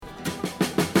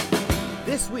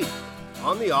This week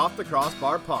on the Off the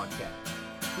Crossbar podcast,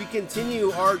 we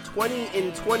continue our 20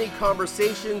 in 20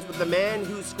 conversations with the man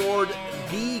who scored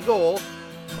the goal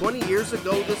 20 years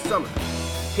ago this summer.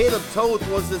 Caleb Toth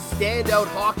was a standout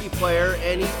hockey player,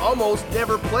 and he almost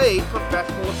never played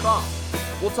professional lacrosse.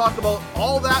 We'll talk about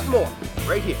all that more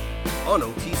right here on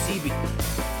OTCB.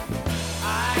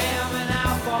 I am an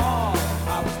outlaw.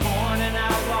 I was born an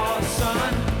outlaw's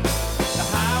son. The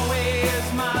highway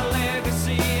is my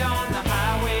legacy. On the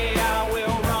highway I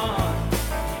will run.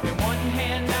 In one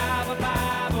hand I have a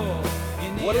Bible.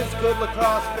 In the What is other good, I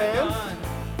lacrosse got a fans? gun.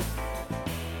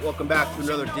 Welcome back to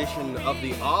another edition of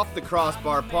the Off the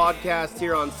Crossbar podcast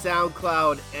here on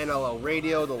SoundCloud, NLL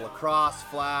Radio, the Lacrosse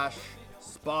Flash,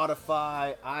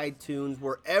 Spotify, iTunes,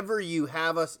 wherever you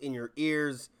have us in your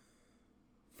ears.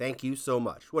 Thank you so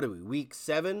much. What are we, week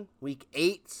 7, week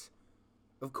 8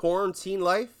 of quarantine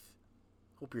life?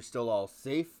 Hope you're still all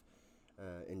safe,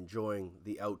 enjoying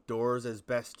the outdoors as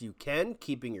best you can,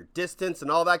 keeping your distance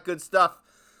and all that good stuff.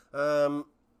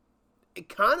 It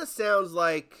kind of sounds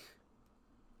like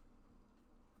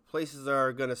places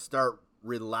are going to start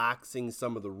relaxing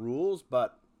some of the rules,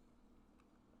 but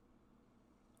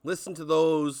listen to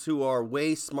those who are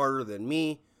way smarter than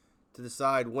me to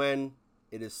decide when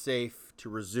it is safe to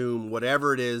resume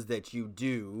whatever it is that you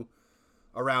do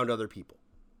around other people.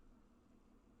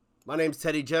 My name's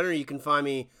Teddy Jenner. You can find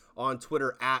me on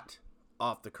Twitter at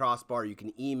Off the Crossbar. You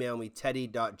can email me,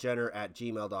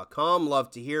 teddy.jenner@gmail.com.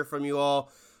 Love to hear from you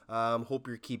all. Hope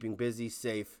you're keeping busy,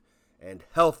 safe, and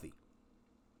healthy.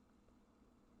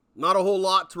 Not a whole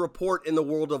lot to report in the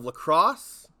world of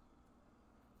lacrosse.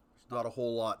 There's not a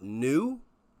whole lot new.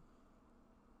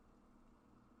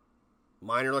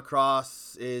 Minor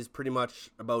lacrosse is pretty much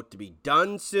about to be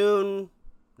done soon.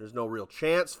 There's no real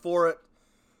chance for it.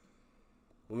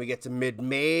 When we get to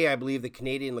mid-May, I believe the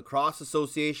Canadian Lacrosse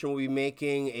Association will be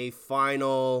making a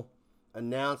final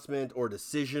announcement or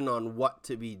decision on what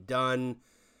to be done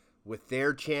with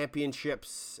their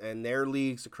championships and their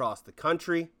leagues across the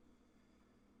country.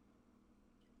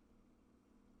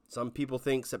 Some people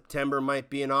think September might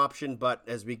be an option, but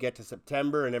as we get to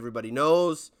September, and everybody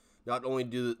knows, not only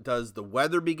does the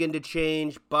weather begin to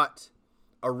change, but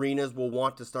arenas will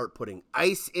want to start putting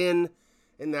ice in,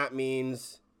 and that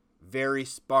means very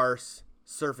sparse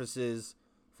surfaces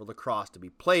for lacrosse to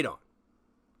be played on.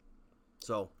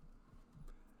 So,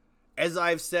 as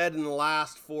I've said in the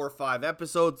last 4 or 5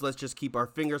 episodes, let's just keep our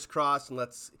fingers crossed and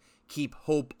let's keep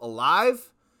hope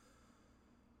alive.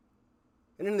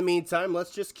 And in the meantime, let's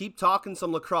just keep talking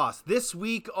some lacrosse. This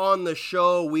week on the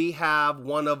show, we have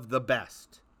one of the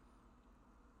best.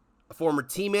 A former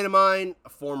teammate of mine, a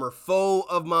former foe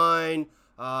of mine,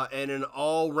 and an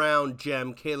all-round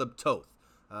gem, Caleb Toth.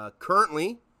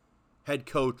 Currently, head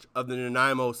coach of the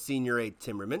Nanaimo Senior A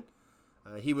Timbermen.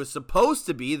 He was supposed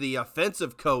to be the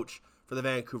offensive coach for the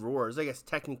Vancouver Warriors. I guess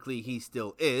technically he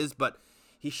still is, but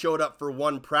he showed up for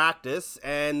one practice,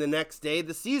 and the next day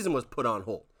the season was put on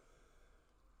hold.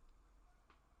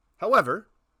 However,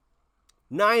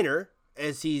 Niner,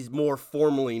 as he's more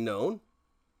formally known,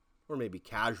 or maybe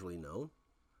casually known,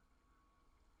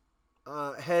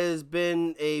 has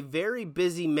been a very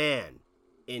busy man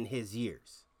in his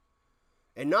years.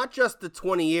 And not just the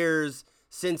 20 years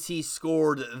since he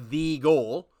scored the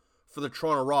goal for the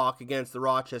Toronto Rock against the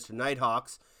Rochester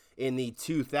Nighthawks in the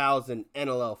 2000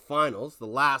 NLL Finals, the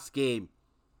last game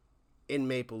in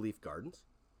Maple Leaf Gardens.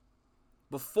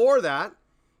 Before that,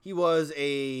 he was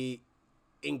a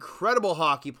incredible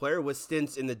hockey player with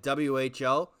stints in the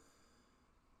WHL,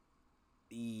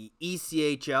 the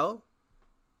ECHL,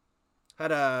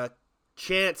 had a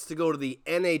chance to go to the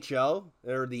NHL,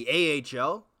 or the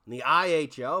AHL, and the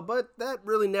IHL, but that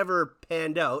really never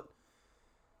panned out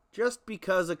just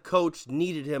because a coach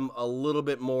needed him a little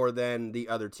bit more than the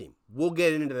other team. We'll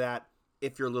get into that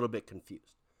if you're a little bit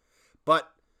confused.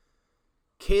 But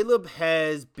Caleb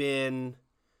has been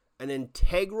an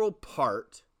integral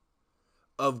part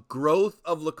of growth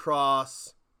of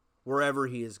lacrosse wherever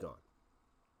he has gone.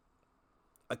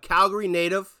 A Calgary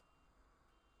native,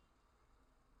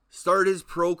 started his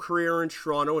pro career in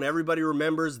Toronto, and everybody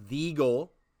remembers the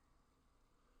goal.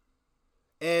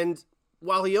 And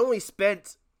while he only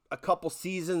spent a couple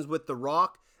seasons with the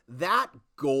Rock, that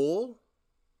goal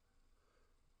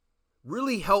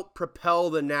really helped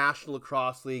propel the National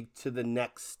Lacrosse League to the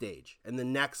next stage and the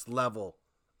next level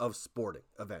of sporting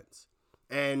events.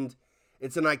 And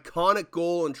it's an iconic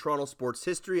goal in Toronto sports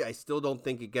history. I still don't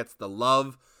think it gets the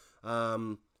love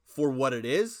for what it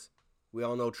is. We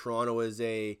all know Toronto is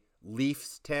a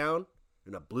Leafs town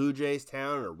and a Blue Jays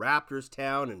town and a Raptors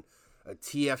town and a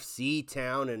TFC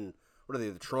town and what are they,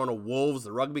 the Toronto Wolves,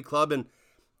 the rugby club. And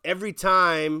every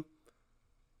time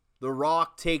the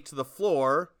Rock take to the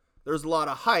floor, there's a lot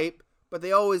of hype, but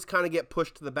they always kind of get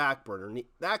pushed to the back burner. And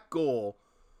that goal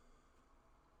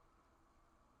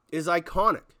is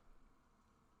iconic.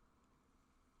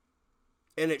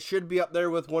 And it should be up there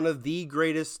with one of the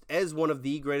greatest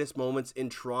moments in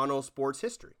Toronto sports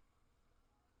history.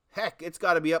 Heck, it's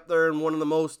got to be up there in one of the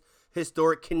most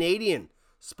historic Canadian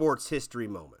sports history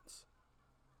moments.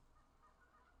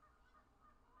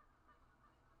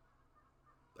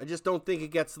 I just don't think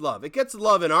it gets love. It gets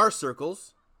love in our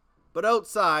circles, but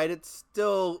outside it's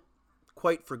still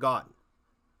quite forgotten.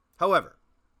 However,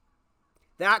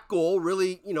 that goal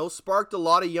really, sparked a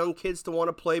lot of young kids to want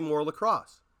to play more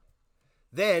lacrosse.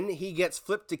 Then he gets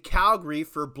flipped to Calgary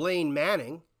for Blaine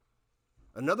Manning,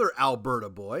 another Alberta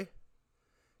boy,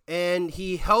 and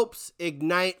he helps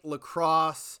ignite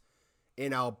lacrosse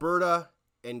in Alberta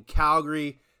and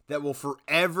Calgary that will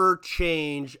forever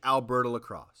change Alberta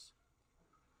lacrosse.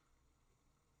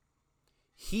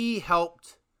 He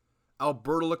helped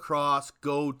Alberta lacrosse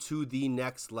go to the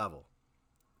next level,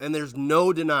 and there's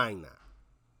no denying that.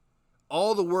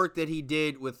 All the work that he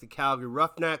did with the Calgary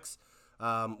Roughnecks,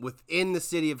 within the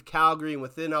city of Calgary and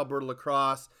within Alberta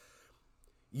lacrosse,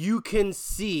 you can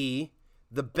see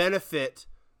the benefit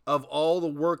of all the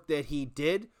work that he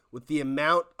did with the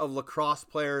amount of lacrosse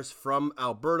players from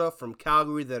Alberta, from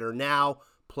Calgary, that are now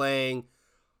playing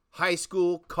high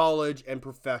school, college, and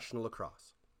professional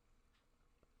lacrosse.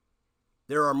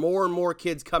 There are more and more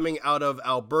kids coming out of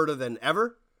Alberta than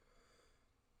ever,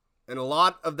 and a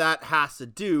lot of that has to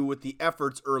do with the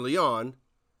efforts early on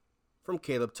from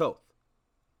Caleb Toth.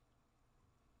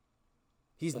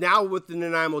 He's now with the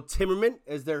Nanaimo Timbermen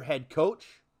as their head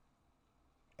coach,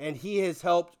 and he has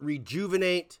helped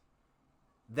rejuvenate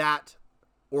that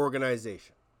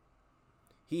organization.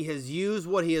 He has used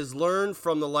what he has learned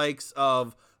from the likes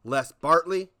of Les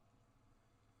Bartley,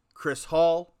 Chris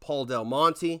Hall, Paul Del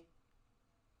Monte,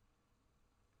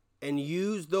 and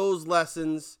used those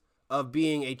lessons of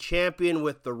being a champion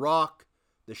with the Rock,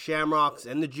 the Shamrocks,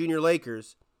 and the Junior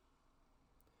Lakers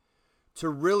to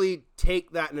really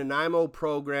take that Nanaimo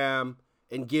program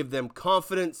and give them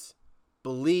confidence,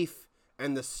 belief,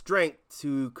 and the strength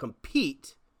to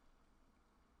compete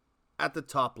at the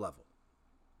top level.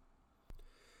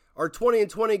 Our 20 and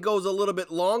 20 goes a little bit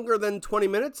longer than 20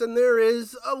 minutes, and there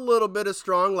is a little bit of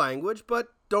strong language, but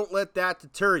don't let that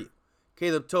deter you.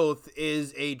 Caleb Toth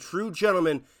is a true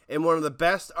gentleman and one of the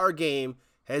best our game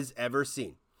has ever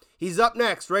seen. He's up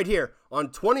next right here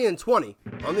on 20 and 20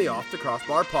 on the Off the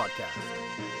Crossbar podcast.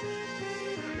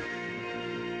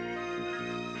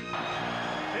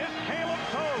 It's Caleb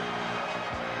Toth.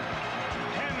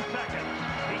 10 seconds.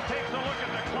 He takes a look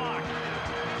at the clock.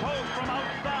 Toth from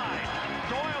outside.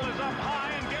 Doyle is up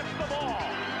high and gets the ball.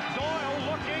 Doyle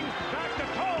looking back to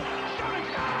Toth. Shooting.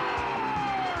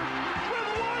 Scores! With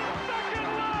 1 second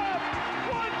left.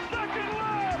 1 second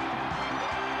left.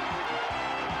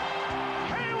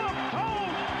 Caleb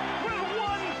Toth with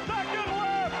 1 second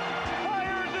left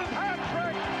fires his hat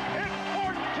trick. It's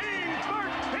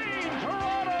 14-13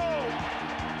 Toronto.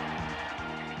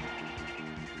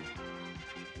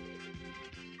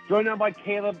 Joined now by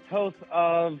Caleb Toth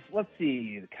of,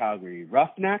 the Calgary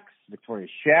Roughnecks, Victoria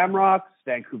Shamrocks,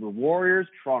 Vancouver Warriors,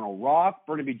 Toronto Rock,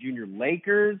 Burnaby Junior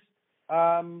Lakers,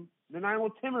 Nanaimo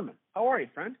Timbermen. How are you,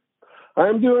 friend?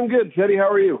 I'm doing good, Teddy. How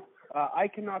are you? I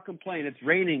cannot complain. It's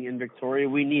raining in Victoria.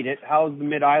 We need it. How's the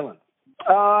Mid-Island?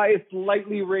 It's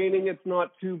lightly raining. It's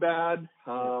not too bad,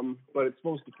 but it's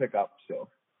supposed to pick up. So,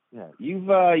 Yeah. You've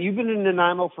been in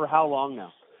Nanaimo for how long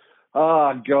now?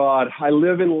 oh God, I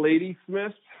live in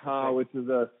Ladysmith, which is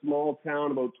a small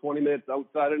town about 20 minutes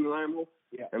outside of Nanaimo.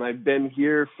 Yeah. And I've been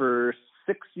here for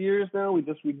 6 years now. We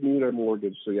just renewed our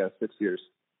mortgage, so yeah, 6 years.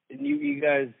 And you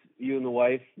guys, you and the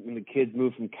wife and the kids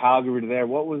moved from Calgary to there.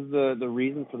 What was the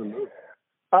reason for the move?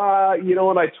 You know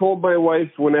what? I told my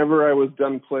wife whenever I was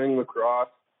done playing lacrosse,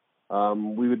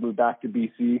 we would move back to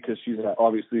BC because she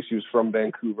was from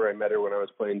Vancouver. I met her when I was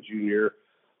playing junior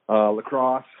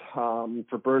lacrosse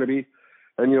for Burnaby,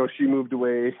 and she moved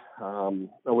away from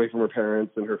her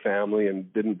parents and her family,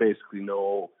 and didn't basically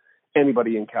know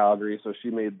anybody in Calgary. So she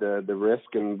made the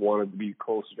risk and wanted to be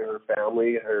closer to her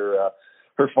family.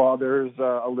 Her father's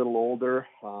a little older.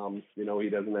 He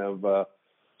doesn't have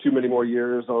too many more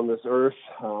years on this earth,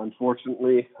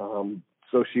 unfortunately.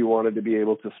 So she wanted to be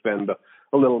able to spend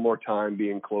a little more time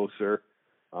being closer,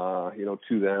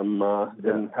 to them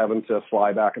than having to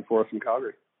fly back and forth from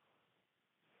Calgary.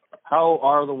 How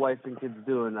are the wife and kids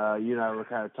doing? You and I were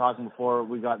kind of talking before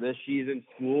we got this. She's in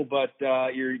school, but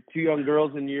your two young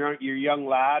girls and your young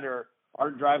lad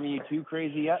aren't driving you too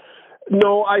crazy yet?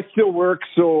 No, I still work,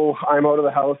 so I'm out of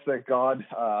the house, thank God.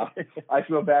 I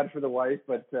feel bad for the wife,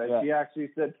 but she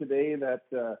actually said today that,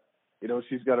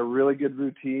 she's got a really good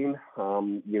routine.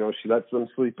 She lets them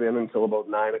sleep in until about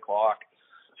 9 o'clock.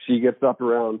 She gets up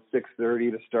around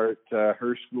 6:30 to start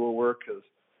her schoolwork because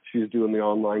she's doing the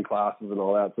online classes and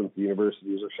all that since the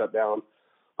universities are shut down.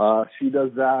 She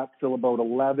does that till about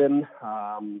 11.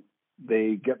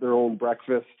 They get their own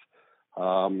breakfast.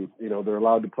 They're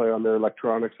allowed to play on their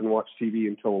electronics and watch TV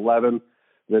until 11.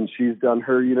 Then she's done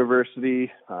her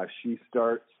university. She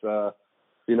starts,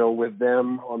 with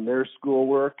them on their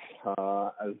schoolwork.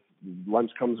 As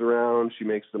lunch comes around, she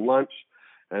makes them lunch.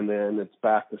 And then it's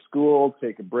back to school,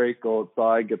 take a break, go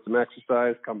outside, get some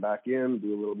exercise, come back in,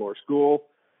 do a little more school.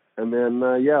 And then,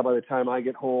 by the time I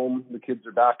get home, the kids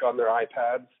are back on their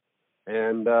iPads.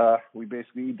 And we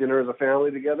basically eat dinner as a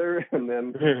family together, and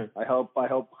then I help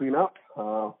clean up,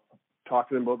 talk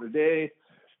to them about their day,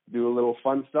 do a little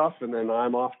fun stuff, and then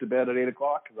I'm off to bed at 8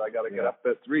 o'clock because I got to get up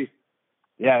at 3.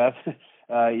 Yeah, that's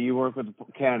you work with the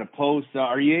Canada Post.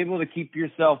 Are you able to keep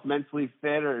yourself mentally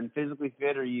fit and physically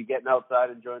fit, or are you getting outside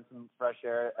and enjoying some fresh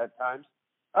air at times?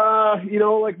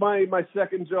 Like my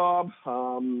second job,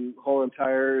 hauling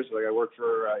tires. Like I work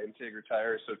for Integra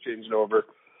Tires, so changing over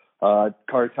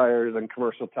car tires and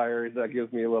commercial tires, that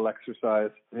gives me a little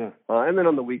exercise. Yeah. And then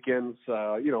on the weekends,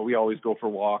 we always go for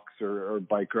walks or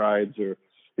bike rides or,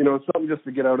 something just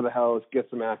to get out of the house, get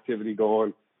some activity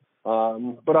going.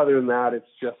 But other than that, it's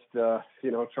just,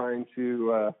 trying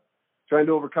to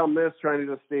overcome this, trying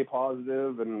to just stay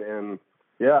positive and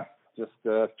just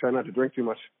try not to drink too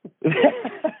much.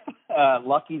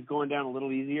 Lucky's going down a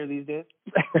little easier these days.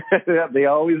 Yeah, they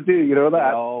always do. You know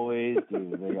that. They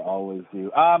always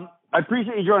do. I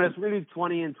appreciate you joining us. We're going to do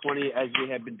 20 and 20 as we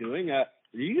have been doing. Did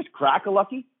you just crack a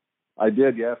Lucky? I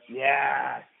did, yes.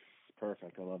 Yes.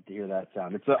 Perfect. I love to hear that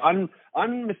sound. It's an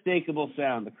unmistakable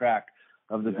sound, the crack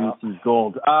of the BC's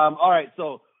gold. All right,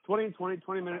 so 20 and 20,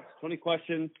 20 minutes, 20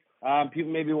 questions.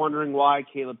 People may be wondering why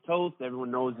Caleb Toth. Everyone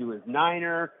knows you as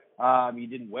Niner. You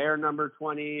didn't wear number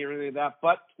 20 or anything like that.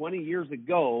 But 20 years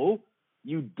ago,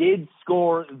 you did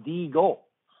score the goal.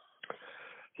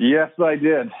 Yes, I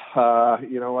did.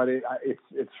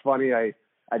 It's funny. I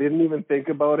didn't even think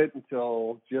about it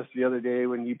until just the other day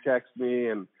when you texted me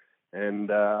and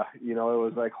it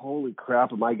was like, holy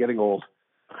crap, am I getting old?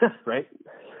 Right?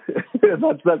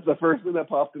 That's the first thing that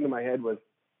popped into my head was,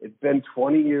 it's been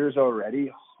 20 years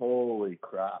already. Holy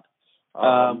crap.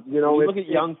 You look at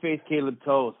young face Caleb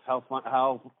Toth.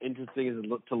 How interesting is it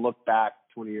to look back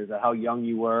 20 years at how young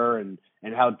you were and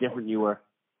how different you were?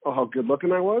 Oh, how good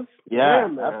looking I was? Yeah,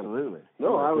 man. Absolutely.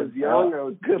 No, I was young. I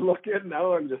was good looking.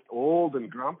 Now I'm just old and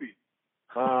grumpy.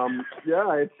 It was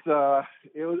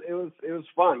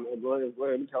fun. Let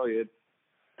me tell you,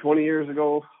 20 years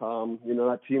ago,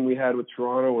 that team we had with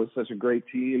Toronto was such a great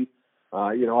team.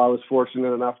 I was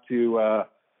fortunate enough to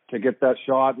get that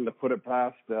shot and to put it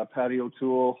past Patty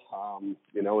O'Toole.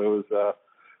 It was,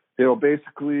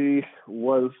 basically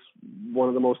was one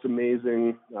of the most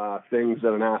amazing things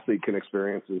that an athlete can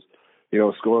experience is,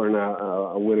 scoring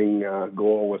a winning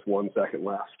goal with 1 second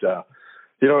left.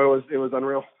 It was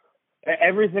unreal.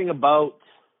 Everything about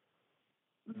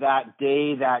that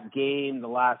day, that game, the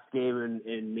last game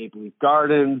in Maple Leaf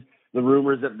Gardens, the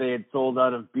rumors that they had sold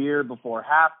out of beer before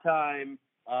halftime,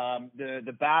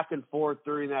 the back and forth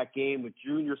during that game with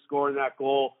Junior scoring that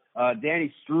goal.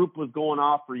 Danny Stroop was going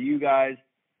off for you guys.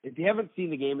 If you haven't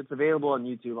seen the game, it's available on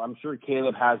YouTube. I'm sure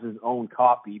Caleb has his own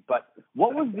copy. But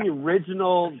what was the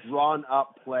original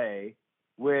drawn-up play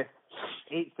with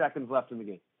 8 seconds left in the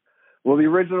game? Well, the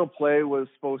original play was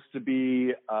supposed to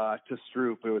be to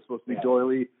Stroop. It was supposed to be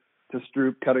Doily to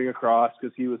Stroop cutting across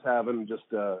because he was having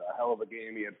just a hell of a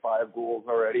game. He had 5 goals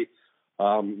already.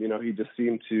 He just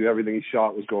seemed to, everything he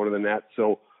shot was going to the net.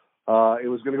 So it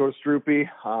was going to go to Stroopy.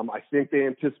 I think they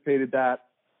anticipated that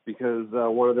because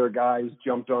one of their guys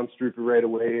jumped on Stroopy right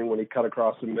away, and when he cut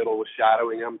across the middle was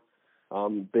shadowing him.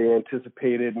 They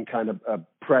anticipated and kind of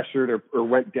pressured or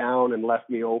went down and left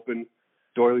me open.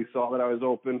 Doily saw that I was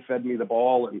open, fed me the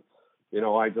ball, and,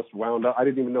 I just wound up. I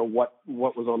didn't even know what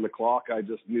was on the clock. I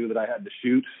just knew that I had to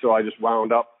shoot, so I just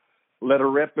wound up, let her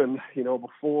rip, and,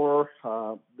 before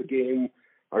the game,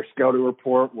 our scouting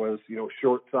report was,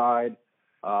 short side,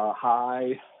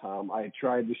 high. I had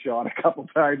tried the shot a couple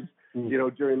times,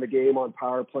 during the game on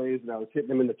power plays, and I was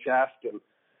hitting him in the chest, and,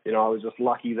 I was just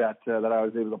lucky that I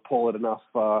was able to pull it enough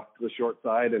to the short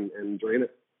side and drain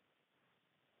it.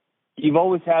 You've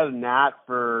always had a knack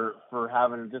for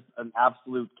having just an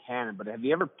absolute cannon, but have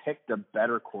you ever picked a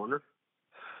better corner?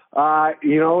 Not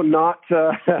in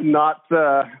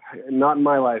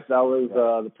my life. That was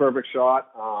the perfect shot.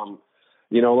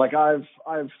 Like I've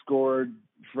scored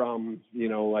from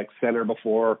like center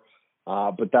before,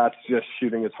 but that's just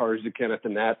shooting as hard as you can at the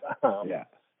net.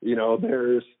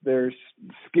 There's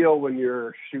skill when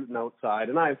you're shooting outside,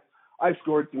 and I've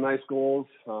scored some nice goals,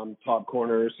 top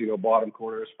corners, bottom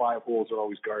corners. 5 holes are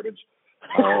always garbage,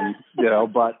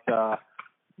 but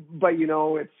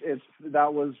it's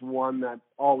that was one that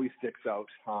always sticks out.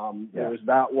 There was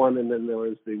that one, and then there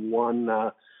was the one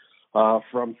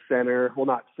from center. Well,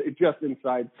 not just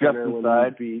inside center when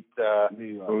we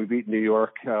beat New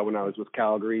York when I was with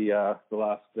Calgary. The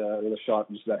last the shot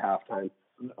just at halftime.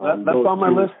 That's on my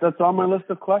list. That's on my list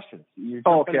of questions. You're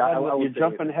jumping you're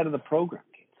jumping ahead of the program.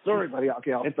 Sorry, buddy.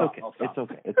 Okay, I'll stop. It's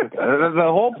okay. The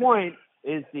whole point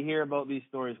is to hear about these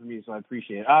stories from you, so I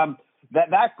appreciate it.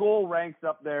 That goal ranks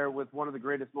up there with one of the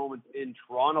greatest moments in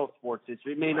Toronto sports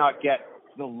history. It may not get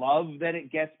the love that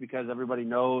it gets because everybody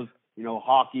knows,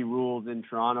 hockey rules in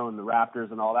Toronto and the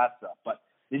Raptors and all that stuff. But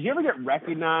did you ever get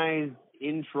recognized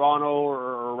in Toronto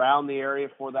or around the area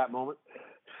for that moment?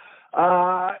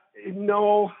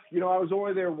 No. I was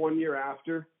only there 1 year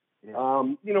after.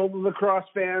 Yeah. Lacrosse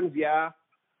fans, yeah.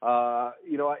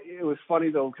 It was funny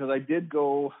though because I did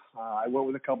go. I went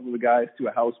with a couple of the guys to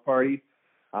a house party.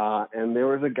 And there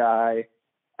was a guy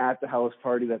at the house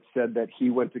party that said that he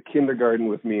went to kindergarten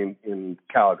with me in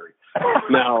Calgary.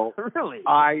 Now, really?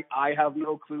 I have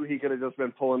no clue. He could have just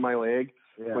been pulling my leg.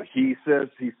 Yeah. But he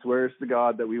swears to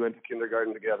God that we went to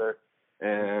kindergarten together.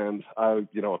 And, of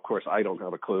course, I don't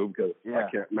have a clue because I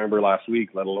can't remember last week,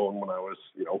 let alone when I was,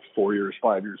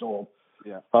 5 years old.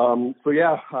 Yeah.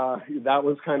 That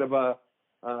was kind of a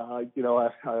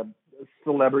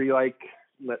celebrity-like,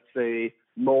 let's say,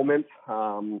 moment.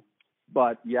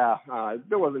 But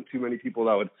there wasn't too many people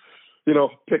that would,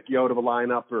 pick you out of a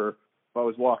lineup, or if I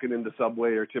was walking into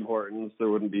Subway or Tim Hortons, there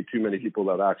wouldn't be too many people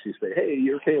that would actually say, "Hey,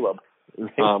 you're Caleb."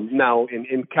 Now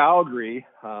in Calgary,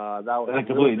 that was a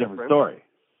completely different story.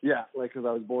 Yeah, because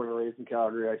I was born and raised in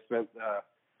Calgary. I spent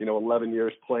 11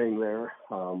 years playing there.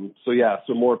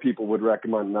 So more people would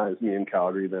recognize me in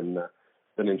Calgary than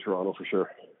in Toronto for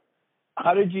sure.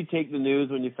 How did you take the news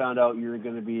when you found out you were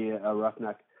going to be a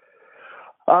Roughneck?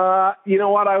 You know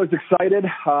what? I was excited.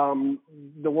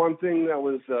 The one thing that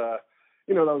was, that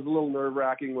was a little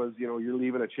nerve-wracking was, you're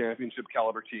leaving a championship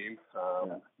caliber team.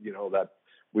 That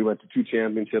we went to 2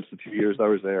 championships the 2 years I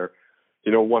was there.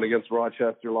 One against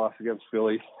Rochester, lost against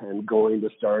Philly, and going to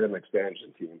start an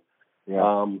expansion team.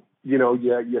 Yeah.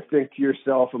 You think to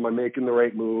yourself, am I making the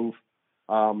right move?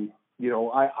 I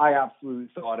absolutely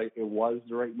thought it was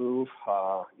the right move.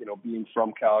 Being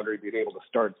from Calgary, being able to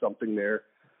start something there.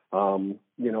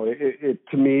 It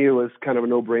to me, it was kind of a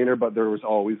no-brainer, but there was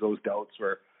always those doubts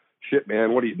where, shit,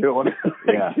 man, what are you doing?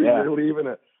 You're leaving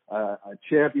a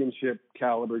championship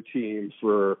caliber team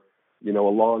for, a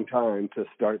long time to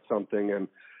start something. And,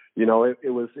 it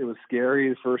was scary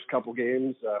the first couple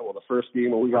games. The first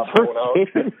game when we got blown out,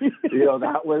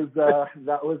 that was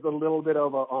a little bit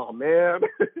of a, oh man.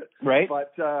 Right.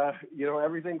 But,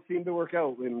 everything seemed to work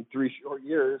out in 3 short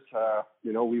years.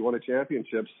 We won a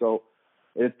championship. So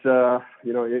it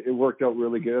worked out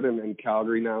really good. And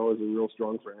Calgary now is a real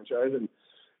strong franchise. And,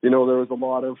 there was a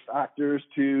lot of factors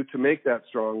to make that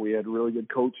strong. We had really good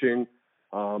coaching.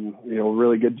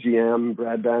 Really good GM,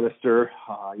 Brad Bannister,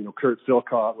 Kurt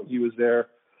Silcott when he was there,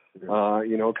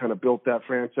 kind of built that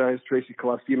franchise. Tracy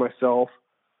Kolesky, myself,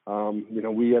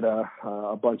 we had a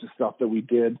bunch of stuff that we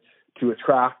did to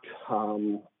attract,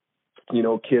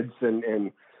 kids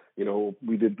and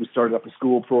we started up a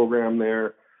school program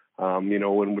there.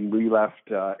 When we left,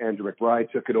 Andrew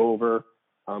McBride took it over.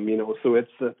 So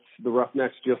it's the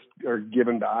Roughnecks just are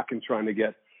giving back and trying to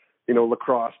get,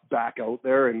 lacrosse back out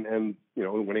there and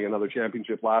winning another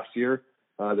championship last year.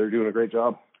 They're doing a great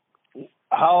job.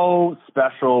 How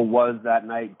special was that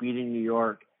night beating New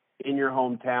York in your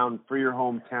hometown for your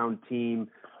hometown team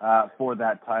for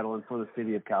that title and for the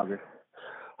city of Calgary?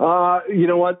 You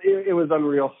know what? It was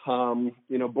unreal.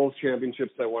 Both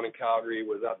championships I won in Calgary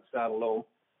was at the Saddledome.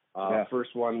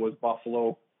 First one was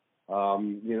Buffalo.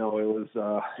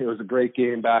 It was a great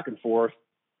game back and forth.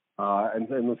 And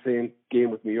then the same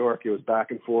game with New York, it was back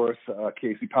and forth.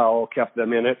 Casey Powell kept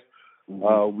them in it.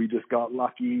 Mm-hmm. We just got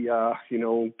lucky,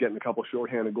 getting a couple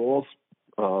shorthanded goals.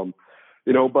 But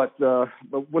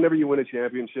whenever you win a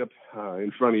championship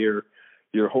in front of your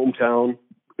hometown,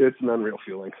 it's an unreal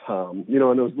feeling. And it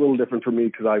was a little different for me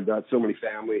because I've got so many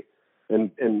family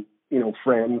and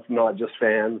friends, not just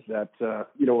fans that,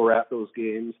 were at those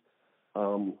games.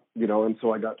 And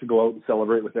so I got to go out and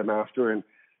celebrate with them after. And,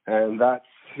 And that's,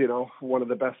 one of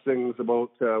the best things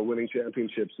about winning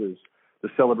championships is the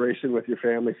celebration with your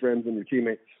family, friends, and your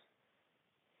teammates.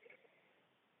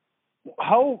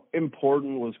 How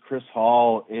important was Chris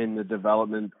Hall in the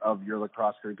development of your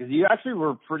lacrosse career? Because you actually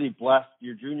were pretty blessed.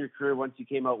 Your junior career, once you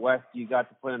came out west, you got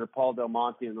to play under Paul Del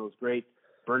Monte and those great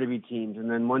Burnaby teams. And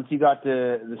then once you got to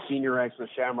the senior ranks with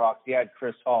Shamrocks, you had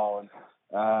Chris Hall.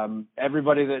 And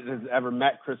everybody that has ever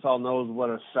met Chris Hall knows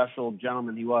what a special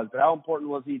gentleman he was. But how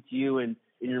important was he to you in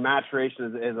your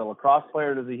maturation as a lacrosse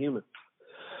player and as a human?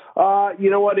 You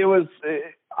know what? It was.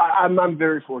 I'm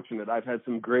very fortunate. I've had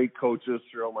some great coaches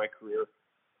throughout my career.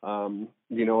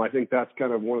 I think that's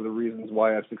kind of one of the reasons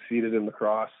why I've succeeded in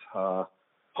lacrosse.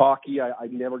 Hockey, I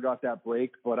never got that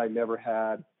break, but I never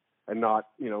had, and not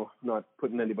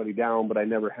putting anybody down, but I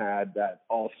never had that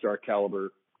all-star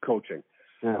caliber coaching.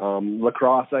 Yeah.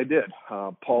 Lacrosse, I did.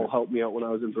 Paul helped me out when I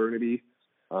was in Burnaby.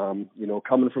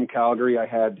 Coming from Calgary, I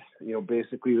had,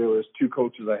 basically there was two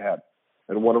coaches I had.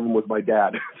 And one of them was my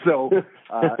dad. So,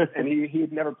 and he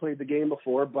had never played the game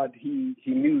before, but he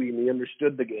knew and he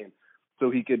understood the game. So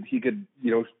he could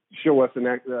show us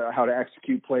how to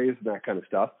execute plays and that kind of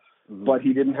stuff. Mm-hmm. But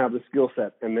he didn't have the skill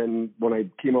set. And then when I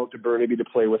came out to Burnaby to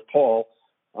play with Paul,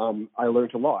 I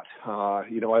learned a lot. I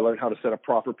learned how to set a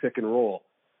proper pick and roll.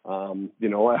 I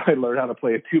learned how to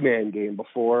play a two-man game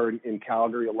before in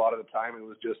Calgary. A lot of the time it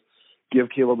was just give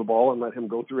Caleb the ball and let him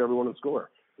go through everyone and score.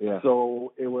 Yeah.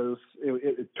 So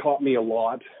it taught me a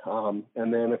lot.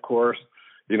 And then, of course,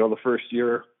 the first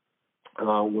year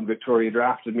when Victoria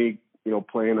drafted me,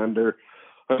 playing under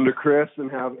Chris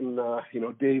and having,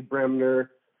 Dave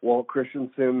Bremner, Walt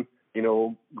Christensen,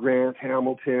 Grant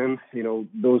Hamilton,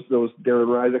 those Darren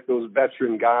Reisig, those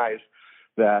veteran guys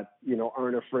that,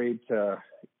 aren't afraid to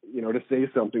say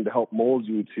something to help mold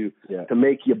you to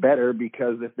make you better,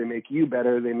 because if they make you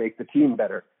better, they make the team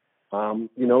better.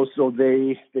 So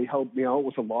they helped me out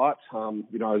with a lot. I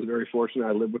was very fortunate.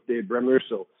 I lived with Dave Bremner,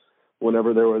 so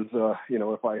whenever there was,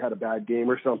 if I had a bad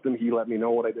game or something, he let me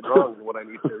know what I did wrong and what I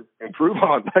need to improve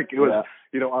on. Like it was,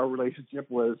 our relationship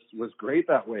was great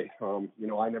that way.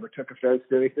 I never took offense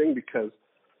to anything because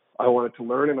I wanted to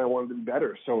learn and I wanted to be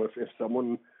better. So if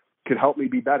someone could help me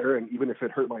be better, and even if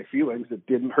it hurt my feelings, it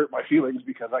didn't hurt my feelings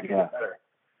because I could get better.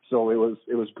 So it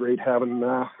was great having,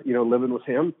 living with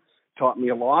him. Taught me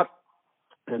a lot.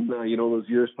 And, those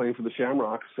years playing for the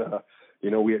Shamrocks,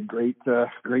 we had great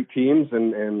teams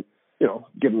and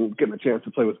getting a chance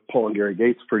to play with Paul and Gary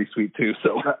Gates, pretty sweet too.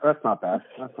 So that's not bad.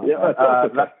 That's not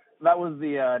bad. That was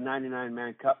the 99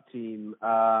 Man Cup team.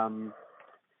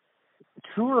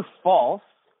 True or false,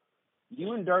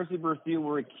 you and Darcy Berthiaume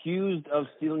were accused of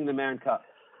stealing the Man Cup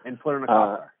and put in a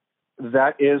cop car.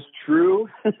 That is true,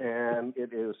 and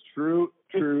it is true.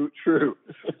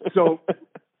 So,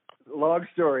 long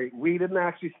story. We didn't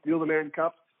actually steal the Man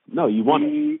Cup. No, you won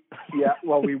it. Yeah,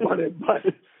 well, we won it, but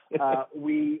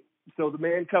so the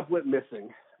Man Cup went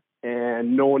missing,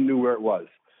 and no one knew where it was.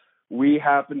 We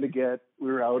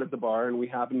were out at the bar, and we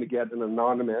happened to get an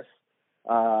anonymous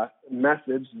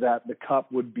message that the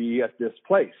cup would be at this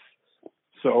place.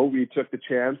 So we took the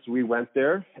chance. We went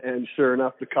there, and sure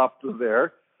enough, the cup was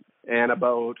there. And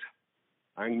about,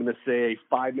 I'm going to say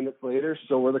 5 minutes later,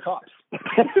 so were the cops.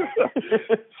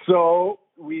 So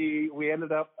we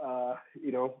ended up,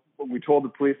 we told the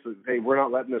police, hey, we're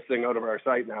not letting this thing out of our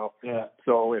sight now. Yeah.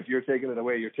 So if you're taking it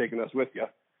away, you're taking us with you.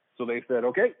 So they said,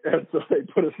 okay. And so they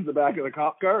put us in the back of the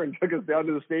cop car and took us down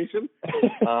to the station.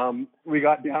 We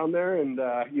got down there and,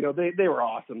 they were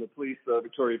awesome. The police,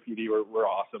 Victoria PD were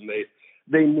awesome.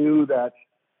 They knew that,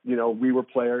 we were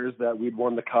players, that we'd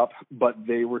won the cup, but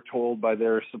they were told by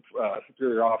their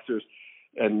superior officers,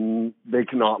 and they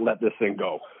cannot let this thing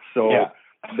go. So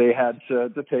they had to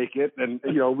take it, and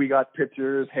we got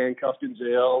pictures, handcuffed in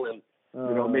jail, and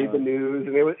made the news,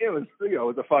 and it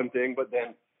was a fun thing. But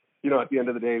then, at the end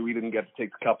of the day, we didn't get to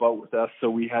take the cup out with us, so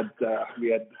we had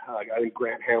I think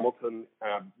Grant Hamilton,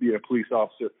 being a police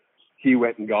officer, he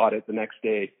went and got it the next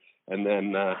day. And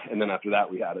then after that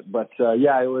we had it. But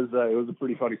it was a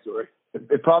pretty funny story.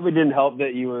 It probably didn't help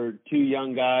that you were two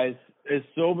young guys, as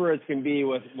sober as can be,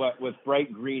 with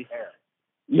bright green hair.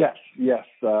 Yes.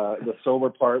 The sober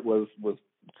part was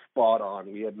spot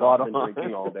on. We had not been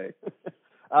drinking all day.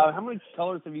 How many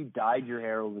colors have you dyed your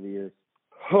hair over the years?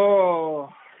 Oh,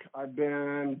 I've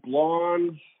been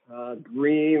blonde,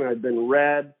 green. I've been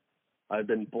red. I've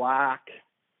been black.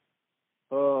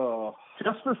 Oh.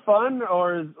 Just for fun,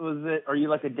 or are you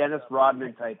like a Dennis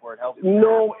Rodman type where it helps?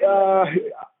 No,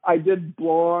 I did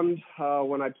blonde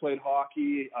when I played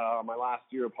hockey, my last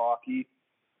year of hockey.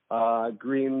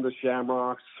 Green, the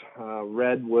Shamrocks.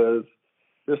 Red was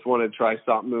just wanted to try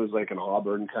something. It was like an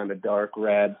auburn kind of dark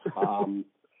red.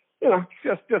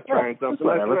 Just trying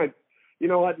something. You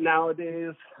know what?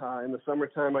 Nowadays, in the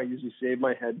summertime, I usually shave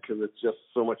my head because it's just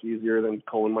so much easier than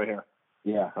combing my hair.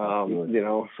 Yeah.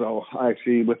 So I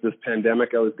actually, with this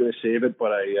pandemic, I was going to shave it,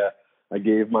 but I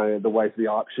gave the wife the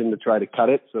option to try to cut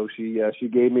it. So she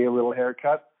gave me a little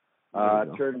haircut.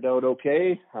 Turned out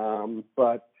okay.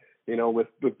 But,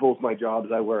 with both my jobs,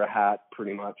 I wear a hat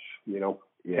pretty much,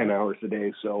 10 hours a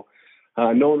day. So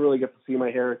no one really gets to see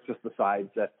my hair. It's just the sides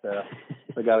that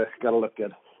I gotta look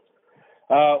good.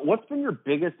 What's been your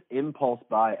biggest impulse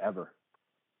buy ever?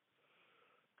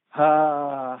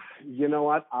 You know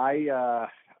what? I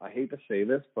hate to say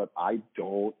this, but I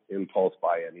don't impulse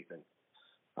buy anything.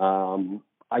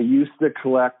 I used to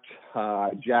collect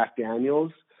Jack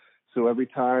Daniels, so every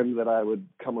time that I would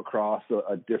come across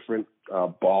a different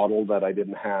bottle that I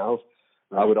didn't have,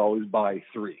 I would always buy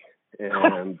 3.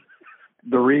 And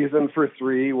the reason for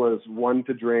 3 was 1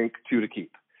 to drink, 2 to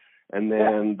keep. And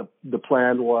then the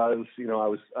plan was,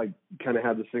 I kind of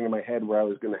had this thing in my head where I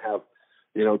was going to have,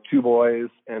 2 boys,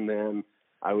 and then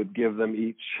I would give them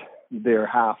each their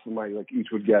half of my, each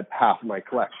would get half of my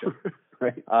collection.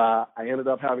 Right. I ended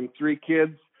up having 3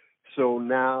 kids, so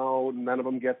now none of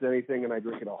them gets anything, and I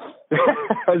drink it all.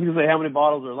 I was going to say, how many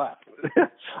bottles are left?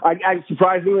 I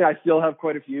surprisingly, I still have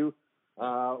quite a few.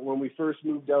 When we first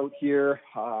moved out here,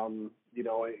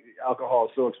 alcohol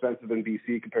is so expensive in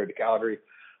BC compared to Calgary.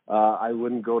 I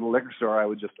wouldn't go to the liquor store. I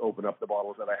would just open up the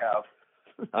bottles that I have.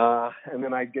 And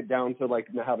then I'd get down to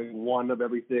having 1 of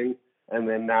everything. And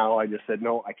then now I just said,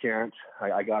 no, I can't.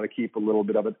 I got to keep a little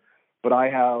bit of it. But I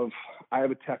have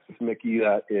a Texas Mickey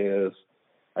that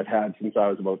I've had since I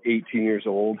was about 18 years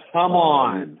old. Come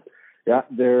on. Yeah,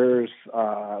 there's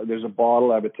a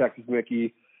bottle. I have a Texas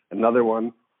Mickey, another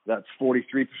one that's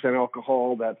 43%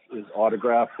 alcohol. That is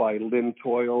autographed by Lynn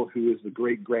Toyle, who is the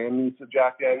great grandniece of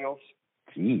Jack Daniels.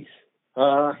 Jeez.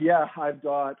 Yeah, I've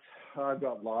got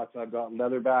lots. I've got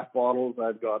leatherback bottles.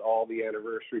 I've got all the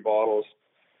anniversary bottles.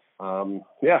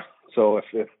 Yeah. So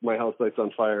if my house lights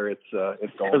on fire, it's gone.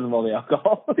 Because of all the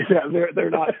alcohol. Yeah, they're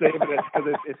not saving it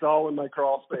because it's all in my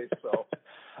crawl space. So.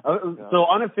 So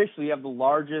unofficially, you have the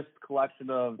largest collection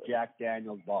of Jack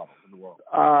Daniels bottles in the world.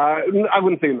 I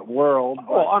wouldn't say in the world.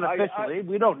 But well, unofficially,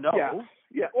 we don't know.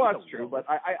 Yeah. Well, that's true. But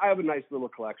I have a nice little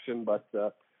collection. But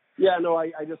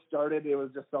I just started. It was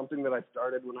just something that I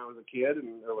started when I was a kid,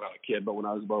 or when I was a kid, but when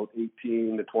I was about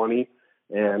 18 to 20,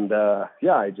 and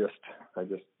I just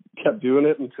kept doing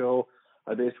it until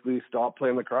I basically stopped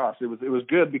playing lacrosse. It was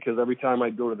good because every time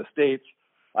I'd go to the States,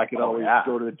 I could always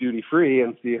go to the duty free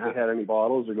and see if they had any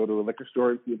bottles, or go to a liquor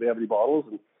store and see if they have any bottles.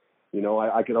 And,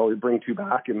 I could always bring 2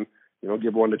 back and,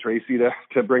 give 1 to Tracy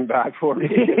to bring back for me.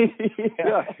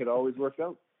 Yeah, it always worked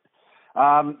out.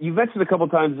 You mentioned a couple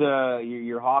times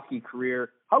your hockey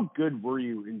career. How good were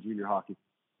you in junior hockey?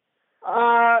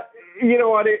 You know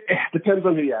what? It depends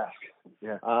on who you ask.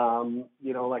 Yeah.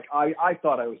 I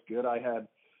thought I was good. I had,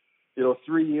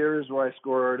 3 years where I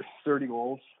scored 30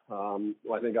 goals.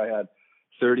 I think I had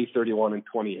 30, 31, and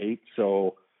 28.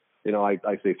 So, I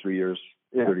say 3 years,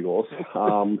 30 goals.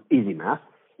 Easy math.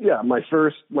 Yeah. My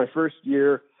first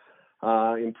year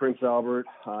in Prince Albert,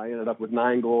 I ended up with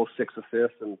 9 goals, 6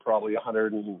 assists, and probably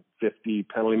 150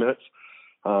 penalty minutes.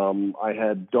 I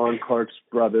had Don Clark's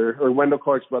brother, or Wendell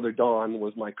Clark's brother, Don,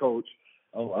 was my coach.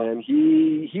 Oh, wow. And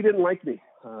he didn't like me.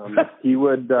 He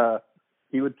would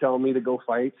tell me to go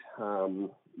fight.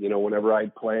 Whenever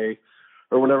I'd play,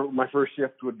 or whenever my first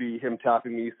shift would be him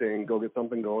tapping me saying, go get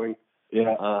something going.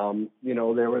 Yeah.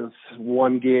 There was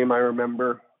one game I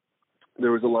remember.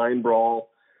 There was a line brawl.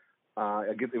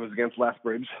 It was against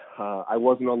Lethbridge. I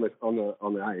wasn't on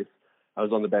the ice. I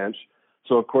was on the bench.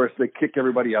 So of course they kick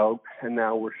everybody out, and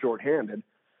now we're shorthanded.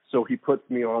 So he puts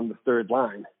me on the third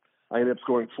line. I ended up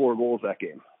scoring 4 goals that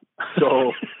game.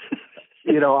 So,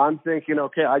 I'm thinking,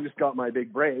 okay, I just got my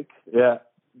big break. Yeah.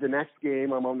 The next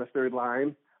game, I'm on the third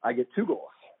line. I get 2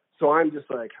 goals. So I'm just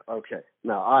like, okay,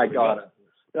 now I got it.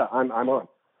 Yeah, I'm on.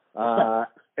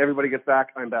 Everybody gets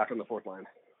back. I'm back on the fourth line.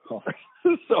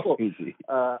 So easy.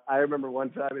 I remember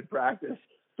one time in practice.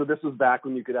 So this was back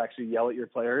when you could actually yell at your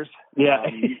players. Yeah.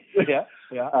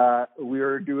 Yeah. We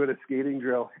were doing a skating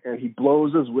drill, and he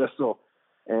blows his whistle.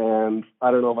 And I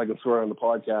don't know if I can swear on the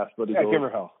podcast, but he goes, give her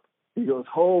hell. He goes,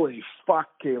 holy fuck,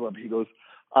 Caleb. He goes,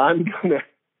 I'm going to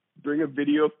bring a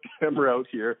video camera out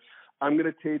here. I'm going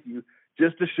to tape you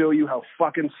just to show you how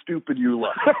fucking stupid you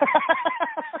look.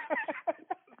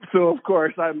 So of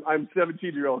course I'm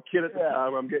 17-year-old kid at the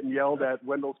time. I'm getting yelled at.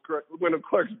 Wendell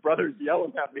Clark's brother's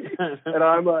yelling at me, and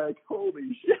I'm like,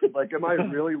 holy shit! Like, am I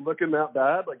really looking that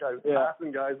bad? Like, I was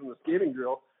passing guys in the skating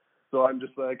drill. So I'm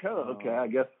just like, oh, okay. I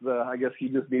guess he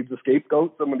just needs a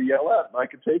scapegoat, someone to yell at. I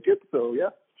could take it. So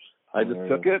yeah, I just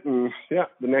took it, and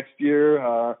the next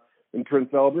year in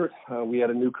Prince Albert, we had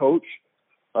a new coach.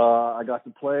 I got to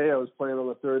play. I was playing on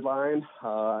the third line.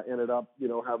 Ended up,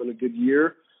 having a good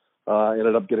year.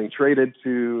 Ended up getting traded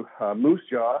to Moose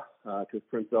Jaw because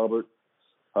Prince Albert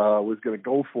was going to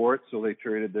go for it. So they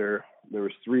traded there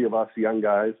was 3 of us young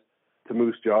guys to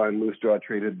Moose Jaw, and Moose Jaw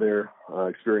traded their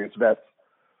experienced vets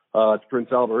to Prince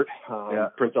Albert.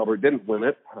 Prince Albert didn't win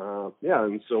it.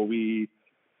 And so we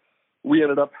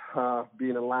ended up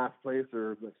being in last place,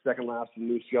 or second last in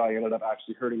Moose Jaw. I ended up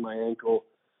actually hurting my ankle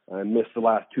and missed the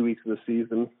last 2 weeks of the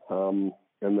season. And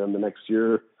then the next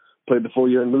year, played the full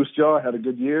year in Moose Jaw, had a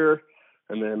good year.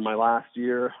 And then my last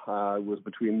year was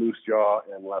between Moose Jaw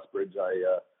and Lethbridge.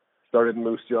 I started in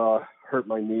Moose Jaw, hurt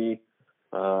my knee,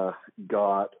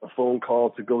 got a phone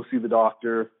call to go see the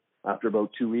doctor after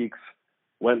about 2 weeks.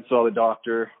 Went and saw the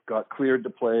doctor, got cleared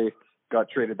to play, got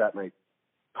traded that night.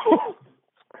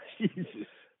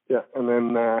 Yeah, and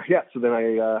then so then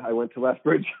I went to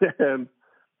Lethbridge, and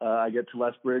I get to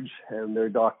Lethbridge, and their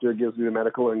doctor gives me the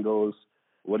medical and goes,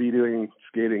 "What are you doing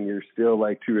skating? You're still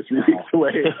like 2 or 3 weeks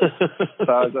away."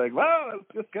 So I was like, "Well,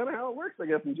 that's just kind of how it works, I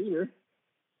guess, in junior."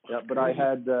 Yeah, but I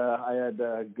had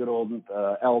good old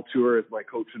Al Tour as my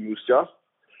coach in Moose Jaw.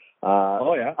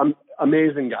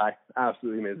 Amazing guy,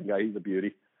 absolutely amazing guy. He's a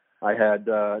beauty. I had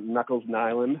Knuckles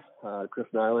Nyland, Chris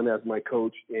Nyland, as my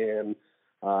coach in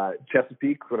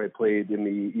Chesapeake when I played in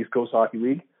the East Coast Hockey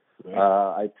League. Right.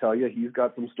 I tell you, he's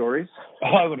got some stories.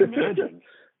 Oh, I would imagine.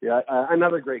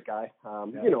 Another great guy.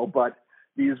 But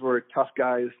these were tough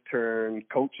guys turned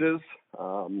coaches.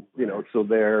 So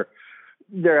they're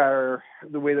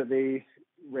the way that they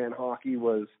ran hockey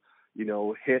was,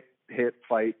 hit,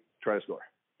 fight, try to score.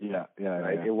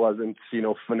 Right? It wasn't,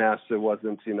 finesse. It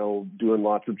wasn't, doing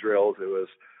lots of drills. It was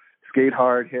skate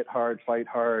hard, hit hard, fight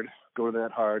hard, go to the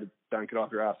net hard, dunk it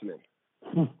off your ass and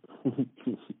in.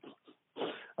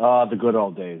 The good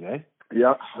old days, eh?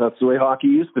 Yeah, that's the way hockey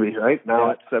used to be, right? Now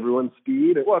it's everyone's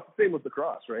speed. Well, it's the same with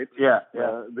lacrosse, right?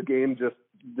 The game just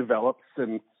develops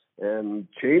and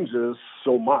changes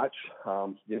so much.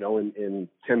 In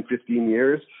 10, 15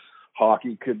 years,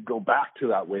 hockey could go back to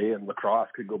that way, and lacrosse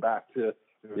could go back to,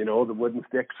 the wooden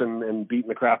sticks and beating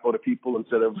the crap out of people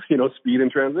instead of, speed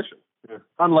and transition. Yeah.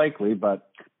 Unlikely, but...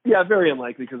 Yeah, very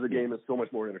unlikely because the game is so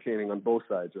much more entertaining on both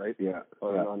sides, right?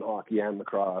 On hockey and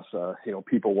lacrosse.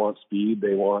 People want speed.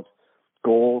 They want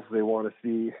goals. They want to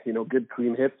see, good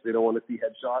clean hits. They don't want to see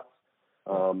headshots.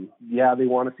 They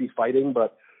want to see fighting,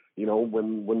 but,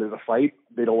 when there's a fight,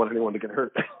 they don't want anyone to get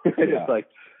hurt. It's like,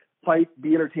 fight,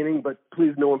 be entertaining, but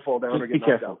please no one fall down or get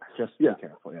knocked out. Just be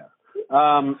careful,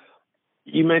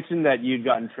 You mentioned that you'd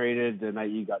gotten traded the night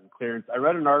you got clearance. I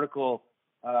read an article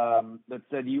that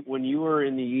said when you were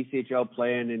in the ECHL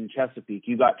playing in Chesapeake,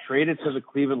 you got traded to the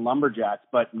Cleveland Lumberjacks,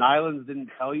 but Nylands didn't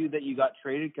tell you that you got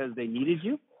traded because they needed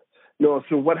you? No,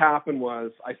 so what happened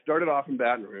was I started off in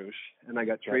Baton Rouge, and I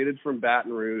got traded from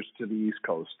Baton Rouge to the East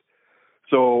Coast.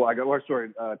 So I got,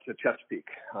 to Chesapeake.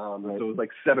 So it was like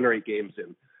 7 or 8 games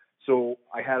in. So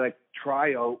I had a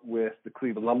tryout with the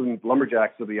Cleveland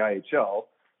Lumberjacks of the IHL.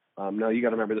 Now, you got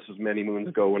to remember, this was many moons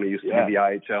ago when it used to be the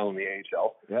IHL and the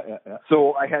AHL.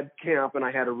 So I had camp, and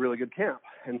I had a really good camp.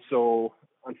 And so,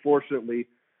 unfortunately,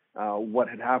 what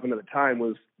had happened at the time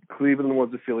was Cleveland was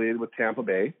affiliated with Tampa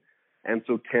Bay. And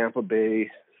so Tampa Bay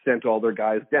sent all their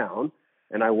guys down,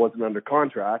 and I wasn't under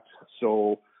contract.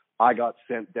 So I got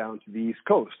sent down to the East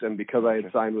Coast. And because I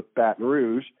had signed with Baton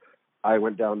Rouge, I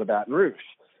went down to Baton Rouge.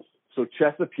 So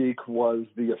Chesapeake was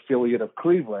the affiliate of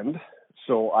Cleveland.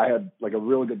 So I had like a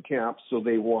really good camp. So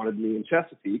they wanted me in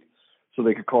Chesapeake so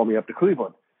they could call me up to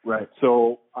Cleveland. Right.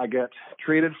 So I get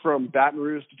traded from Baton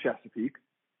Rouge to Chesapeake.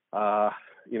 I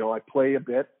play a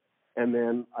bit. And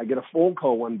then I get a phone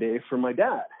call one day from my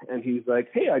dad. And he's like,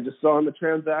 "Hey, I just saw in the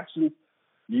transaction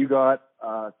you got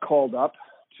called up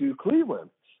to Cleveland."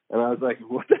 And I was like,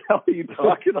 "What the hell are you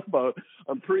talking about?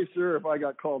 I'm pretty sure if I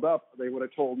got called up, they would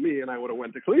have told me and I would have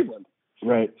went to Cleveland."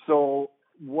 Right. So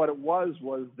what it was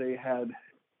they had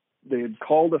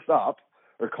called us up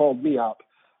or called me up,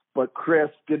 but Chris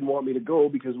didn't want me to go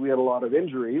because we had a lot of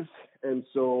injuries. And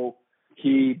so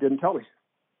he didn't tell me.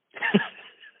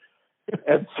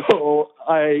 And so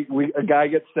a guy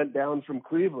gets sent down from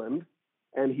Cleveland,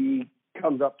 and he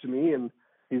comes up to me and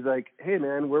he's like, "Hey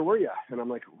man, where were you?" And I'm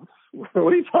like, "What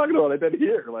are you talking about? I've been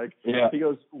here." He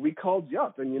goes, "We called you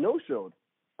up and you no-showed."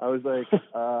 I was like,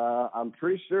 I'm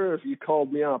pretty sure if you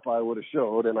called me up, I would have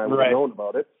showed and I would have Right. known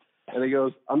about it. And he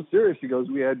goes, I'm serious. He goes,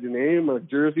 we had your name, a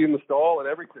jersey in the stall and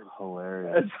everything.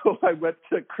 Hilarious. And so I went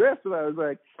to Chris and I was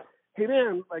like, hey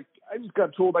man, like I just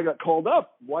got told I got called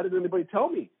up. Why didn't anybody tell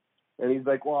me? And he's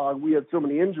like, well, we had so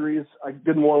many injuries. I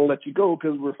didn't want to let you go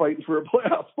because we're fighting for a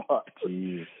playoff spot.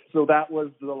 Jeez. So that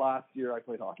was the last year I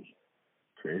played hockey.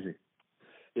 Crazy.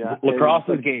 Yeah. Lacrosse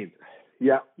and, is game.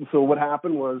 Yeah. So what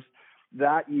happened was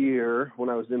that year when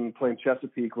I was playing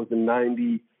Chesapeake was in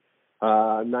 99.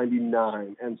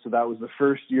 And so that was the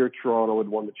first year Toronto had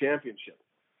won the championship.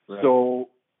 Right. So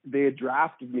they had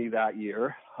drafted me that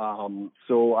year.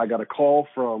 So I got a call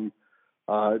from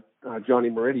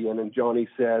Johnny Meridian, and Johnny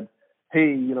said,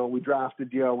 hey, we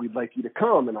drafted you. We'd like you to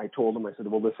come. And I told him, I said,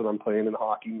 well, listen, I'm playing in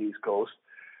hockey in the East Coast.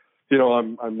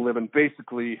 I'm living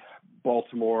basically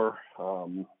Baltimore,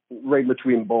 right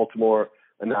between Baltimore,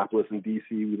 Annapolis, and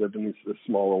D.C. We lived in this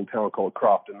small old town called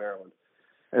Crofton, Maryland.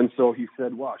 And so he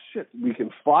said, well, shit, we can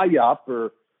fly you up,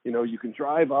 or, you can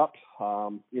drive up,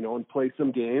 and play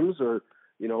some games, or,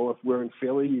 if we're in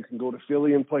Philly, you can go to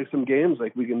Philly and play some games.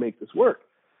 Like, we can make this work.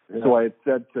 And so I had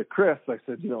said to Chris, I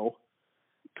said,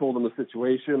 told him the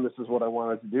situation. This is what I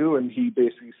wanted to do. And he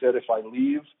basically said, if I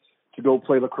leave to go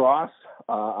play lacrosse,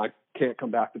 I can't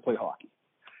come back to play hockey.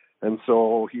 And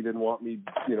so he didn't want me,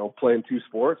 playing two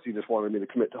sports. He just wanted me to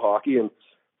commit to hockey. And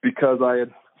because I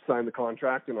had signed the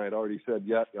contract and I had already said,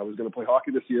 yeah, I was going to play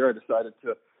hockey this year, I decided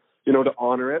to, to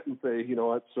honor it and say, you know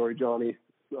what, sorry, Johnny,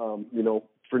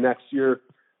 for next year,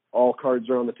 all cards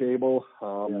are on the table.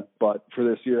 But for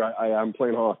this year, I am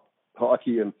playing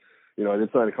hockey, and, I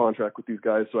did sign a contract with these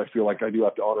guys, so I feel like I do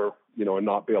have to honor, and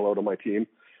not bail out on my team.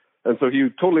 And so he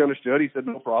totally understood. He said,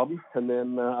 no problem. And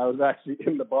then I was actually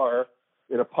in the bar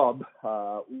in a pub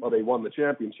while they won the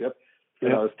championship.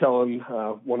 And I was telling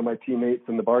one of my teammates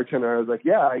and the bartender, I was like,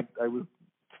 yeah, I was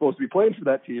supposed to be playing for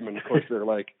that team. And, of course, they're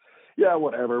like, yeah,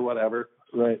 whatever.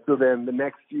 Right. So then the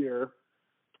next year,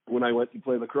 when I went to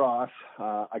play lacrosse,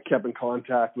 I kept in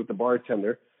contact with the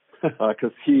bartender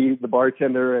because the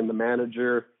bartender and the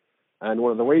manager and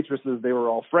one of the waitresses, they were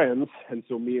all friends. And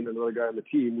so me and another guy on the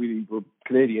team, we were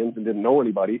Canadians and didn't know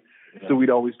anybody. Yeah. So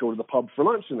we'd always go to the pub for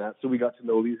lunch and that. So we got to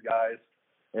know these guys.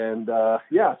 And,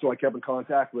 so I kept in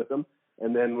contact with them.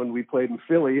 And then when we played in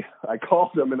Philly, I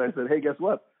called them and I said, hey, guess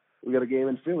what? We got a game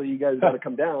in Philly. You guys got to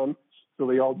come down. So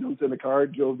they all jumped in the car,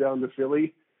 drove down to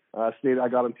Philly. I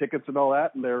got them tickets and all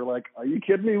that, and they were like, are you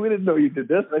kidding me? We didn't know you did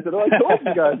this. And I said, I told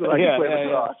you guys that I could play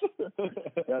lacrosse.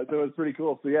 So it was pretty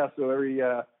cool. So every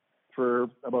for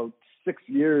about 6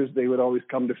 years, they would always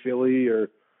come to Philly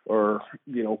or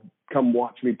come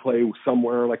watch me play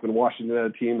somewhere. Like when Washington had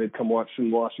a team, they'd come watch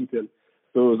in Washington.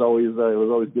 So it was always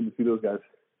good to see those guys.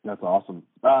 That's awesome.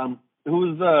 Who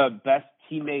was the best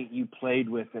teammate you played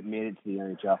with that made it to the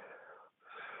NHL?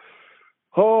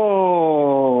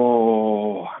 Oh,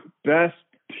 best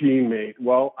teammate.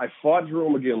 Well, I fought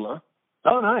Jerome McGinley.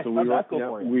 Oh, nice. So How'd that go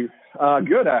for you?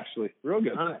 Good, actually. Real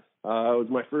good. Nice. It was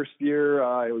my first year.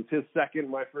 It was his second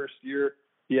my first year.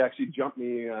 He actually jumped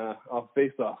me off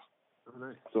face-off. Oh,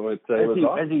 nice. So it was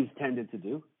awesome. As he's tended to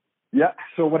do. Yeah.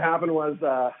 So what happened was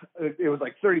it was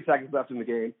like 30 seconds left in the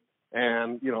game.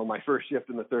 And, my first shift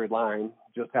in the third line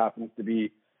just happens to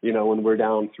be, when we're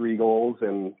down 3 goals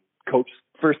and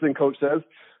first thing coach says,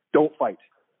 don't fight.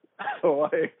 So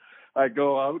I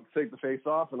go out, take the face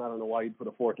off, and I don't know why he'd put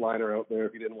a fourth liner out there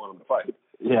if he didn't want him to fight.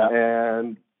 Yeah.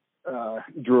 And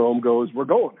Jerome goes, we're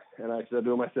going. And I said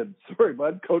to him, sorry,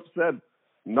 bud, coach said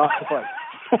not to fight.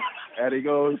 And he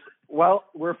goes, well,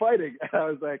 we're fighting. And I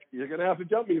was like, you're going to have to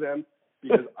jump me then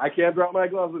because I can't drop my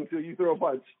gloves until you throw a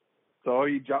punch. So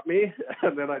he jumped me,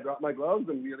 and then I dropped my gloves,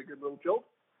 and we had a good little tilt.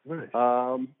 Nice.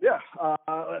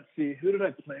 Let's see. Who did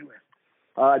I play with?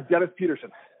 Dennis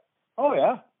Peterson. Oh,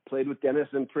 yeah. Played with Dennis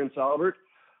in Prince Albert.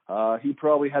 He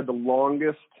probably had the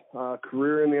longest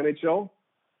career in the NHL.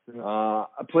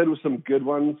 I played with some good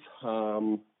ones.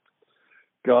 Daryl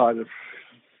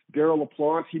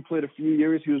LaPlante, he played a few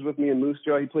years. He was with me in Moose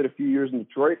Jaw. He played a few years in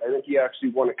Detroit. I think he actually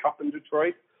won a cup in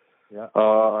Detroit. Yeah.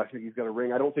 I think he's got a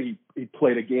ring. I don't think he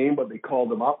played a game, but they called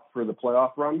him up for the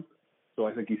playoff run. So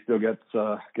I think he still gets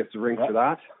a ring for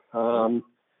that.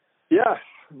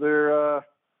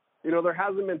 There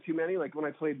hasn't been too many. Like when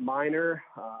I played minor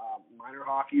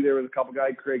hockey, there was a couple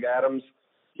guys. Craig Adams,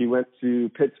 he went to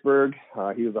Pittsburgh.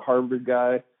 He was a Harvard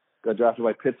guy. Got drafted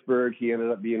by Pittsburgh. He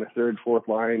ended up being a third, fourth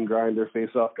line grinder,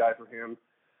 face-off guy for him.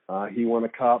 He won a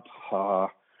cup.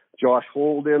 Josh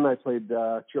Holden, I played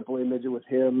AAA midget with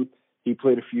him. He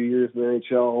played a few years in the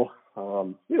NHL.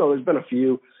 There's been a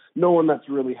few. no one that's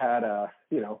really had a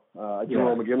Jerome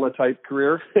McGinley type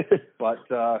career, but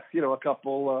a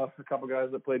couple guys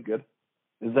that played good.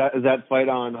 Is that fight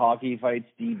on Hockey Fights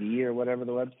TV or whatever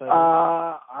the website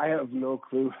is? I have no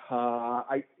clue.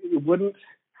 It wouldn't.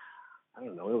 I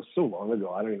don't know. It was so long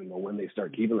ago. I don't even know when they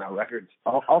start keeping that records.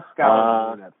 I'll scour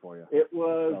the internet for you. It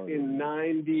was in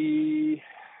 90,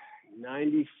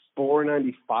 94,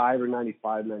 95, or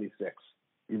 95, 96.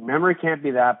 Your memory can't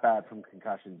be that bad from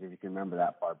concussions if you can remember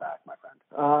that far back, my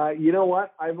friend. You know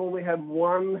what? I've only had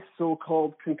one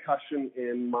so-called concussion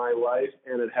in my life,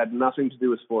 and it had nothing to do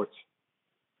with sports.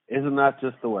 Isn't that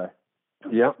just the way?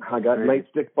 Yep. I got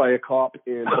nightsticked by a cop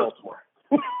in Baltimore.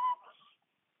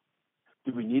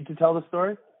 Do we need to tell the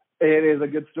story? It is a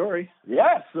good story.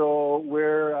 Yeah. So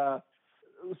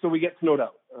we get snowed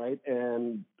out, right?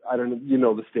 And I don't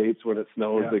know, the States, when it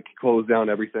snows, they close down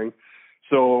everything.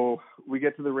 So we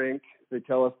get to the rink. They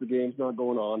tell us the game's not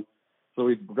going on. So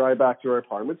we drive back to our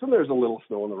apartments, and there's a little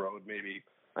snow on the road, maybe,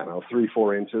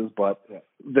 3-4 inches, but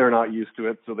they're not used to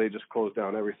it. So they just close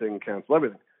down everything and cancel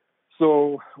everything.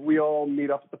 So we all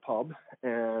meet up at the pub,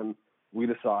 and we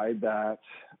decide that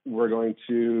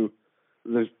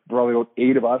there's probably about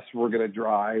 8 of us. We're going to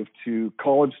drive to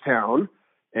College Town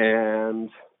and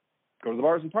go to the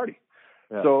bars and party.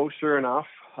 Yeah. So sure enough,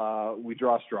 we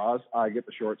draw straws. I get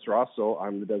the short straw, so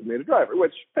I'm the designated driver,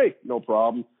 which, hey, no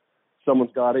problem.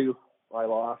 Someone's got to. I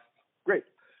lost. Great.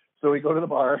 So we go to the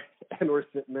bar, and we're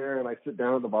sitting there, and I sit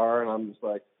down at the bar, and I'm just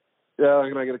like, yeah,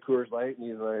 can I get a Coors Light? And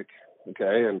he's like,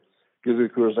 okay, and gives me a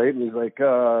Coors Light, and he's like,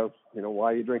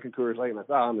 why are you drinking Coors Light? And I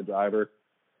said, I'm the driver.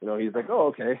 He's like, oh,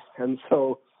 okay. And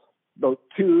so about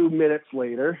 2 minutes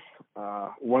later,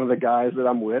 one of the guys that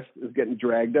I'm with is getting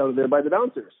dragged out of there by the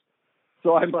bouncers.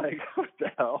 So I'm like, what the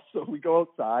hell? So we go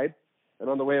outside, and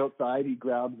on the way outside, he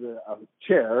grabs a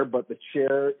chair, but the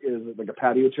chair is like a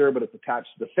patio chair, but it's attached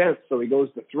to the fence. So he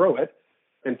goes to throw it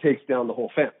and takes down the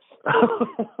whole fence.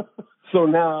 So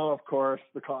now, of course,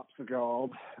 the cops are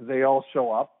called. They all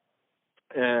show up,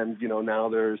 and, now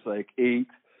there's like 8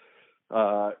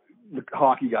 the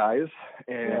hockey guys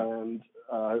and,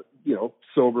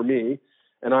 sober me.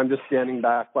 And I'm just standing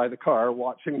back by the car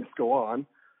watching this go on.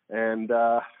 And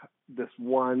this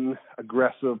one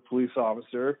aggressive police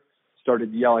officer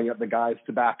started yelling at the guys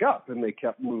to back up, and they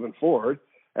kept moving forward.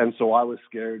 And so I was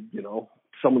scared,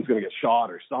 someone's going to get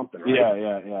shot or something.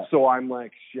 Right? Yeah. So I'm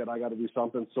like, shit, I got to do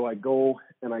something. So I go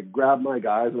and I grab my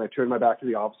guys and I turn my back to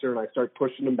the officer and I start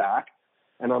pushing him back.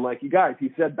 And I'm like, you guys,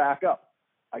 he said back up.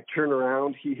 I turn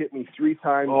around. He hit me 3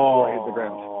 times before I hit the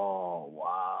ground. Oh,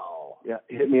 wow. Yeah,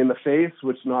 hit me in the face,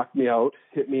 which knocked me out.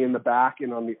 Hit me in the back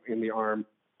and in the arm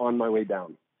on my way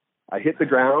down. I hit the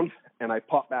ground and I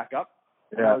popped back up.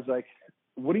 And I was like,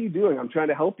 what are you doing? I'm trying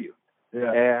to help you.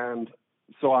 Yeah. And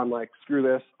so I'm like, screw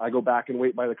this. I go back and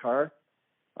wait by the car.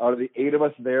 Out of the 8 of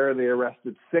us there, they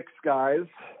arrested 6 guys,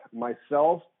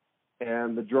 myself,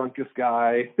 and the drunkest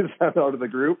guy out of the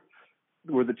group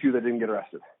were the 2 that didn't get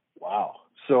arrested. Wow.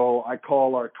 So I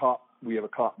call our cop. We have a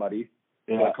cop buddy.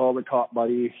 Yeah. So I call the cop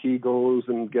buddy. He goes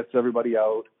and gets everybody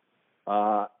out.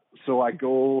 So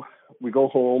we go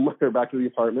home or back to the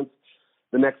apartment.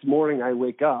 The next morning I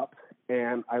wake up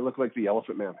and I look like the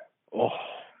Elephant Man. Oh,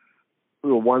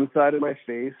 the one side of my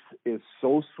face is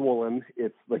so swollen.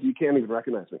 It's like you can't even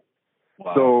recognize me.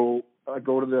 Wow. So I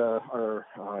go to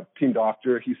our team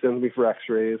doctor. He sends me for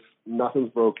x-rays.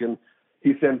 Nothing's broken.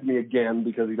 He sends me again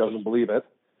because he doesn't believe it.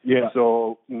 Yeah.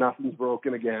 So nothing's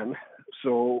broken again.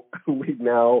 So we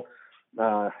now,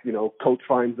 coach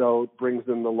finds out, brings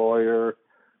in the lawyer.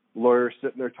 Lawyer's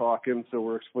sitting there talking. So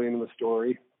we're explaining the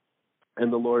story.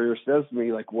 And the lawyer says to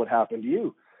me, like, what happened to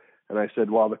you? And I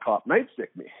said, well, the cop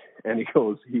nightsticked me. And he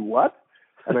goes, he what?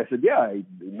 And I said, yeah, he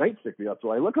nightsticked me. That's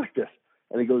why I look like this.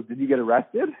 And he goes, did you get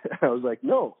arrested? And I was like,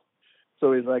 no.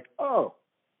 So he's like, oh,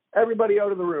 everybody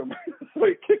out of the room. So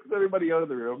he kicks everybody out of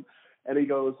the room. And he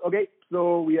goes, okay,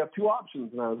 so we have 2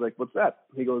 options. And I was like, what's that?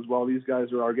 He goes, well, these guys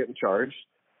are getting charged,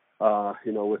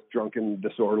 with drunken,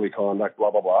 disorderly conduct,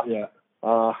 blah, blah, blah. Yeah.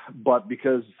 But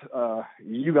because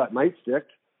you got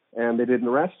nightsticked and they didn't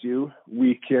arrest you,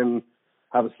 we can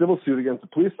have a civil suit against the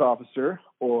police officer,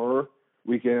 or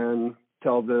we can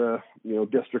tell the,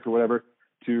 district or whatever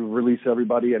to release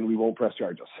everybody and we won't press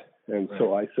charges. And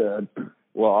so I said,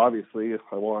 well, obviously, if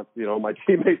I want, my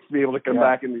teammates to be able to come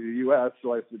back into the U.S.,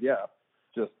 so I said, yeah,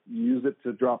 just use it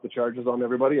to drop the charges on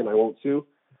everybody, and I won't sue.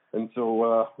 And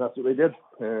so that's what they did.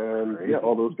 And,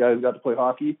 all those guys got to play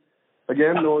hockey.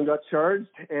 Again, no one got charged,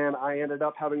 and I ended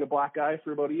up having a black eye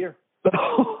for about a year.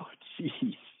 Oh,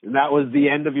 jeez. And that was the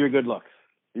end of your good looks.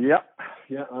 Yep.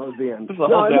 Yeah, that was the end. It's all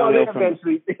No, downhill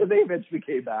they eventually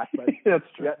came back. But That's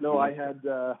true. yeah, no, I had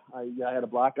a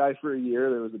black eye for a year.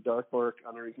 There was a dark mark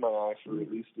underneath my eye for at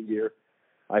least a year.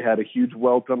 I had a huge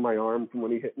welt on my arm from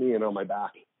when he hit me and on my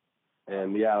back.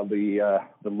 And yeah, the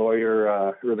lawyer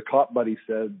or the cop buddy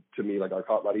said to me, like our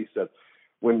cop buddy said,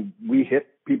 when we hit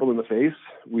people in the face,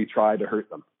 we try to hurt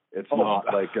them. It's not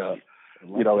like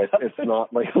it's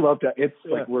not like it's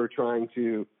like we're trying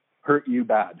to hurt you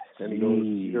bad. And he goes,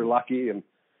 you're lucky. And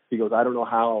he goes, I don't know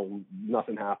how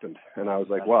nothing happened. And I was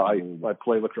like, well, I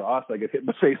play lacrosse. I get hit in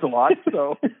the face a lot.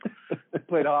 So I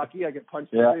played hockey. I get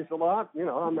punched in the face a lot.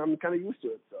 I'm kind of used to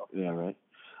it. So yeah, right.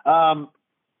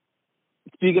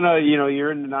 Speaking of,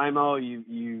 you're in Nanaimo.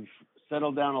 You've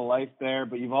settled down a life there,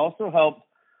 but you've also helped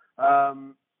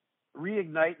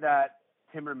reignite that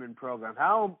Timmerman program.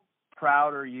 How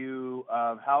proud are you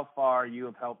of how far you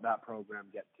have helped that program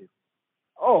get to?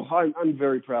 Oh, I'm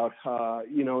very proud.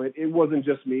 It wasn't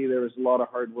just me. There was a lot of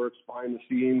hard work behind the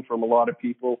scene from a lot of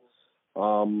people.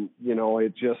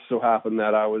 It just so happened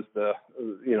that I was the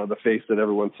face that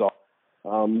everyone saw.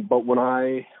 But when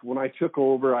I took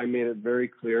over, I made it very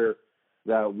clear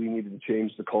that we needed to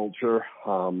change the culture.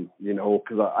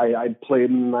 Because I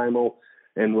played in Nanaimo,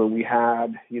 and when we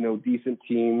had, decent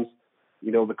teams,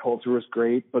 the culture was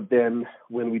great. But then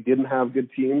when we didn't have good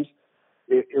teams,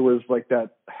 it was like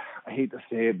that, I hate to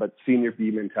say it, but senior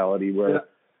B mentality where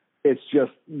it's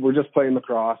just, we're just playing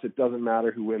lacrosse. It doesn't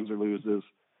matter who wins or loses.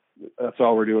 That's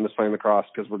all we're doing is playing lacrosse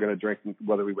because we're going to drink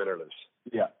whether we win or lose.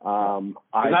 Yeah. That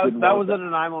was a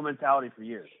Nanaimo mentality for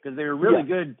years because they were really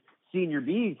good senior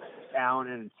B town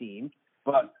and a team.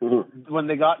 But when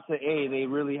they got to A, they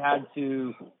really had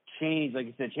to change, like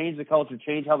you said, change the culture,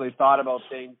 change how they thought about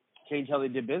things, change how they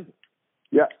did business.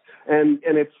 Yeah. And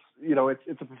it's,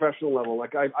 it's a professional level.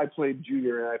 Like I played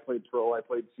junior and I played pro, I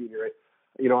played senior.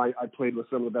 I played with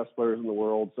some of the best players in the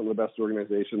world, some of the best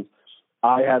organizations.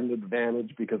 I had an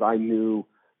advantage because I knew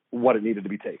what it needed to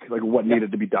be taken, like what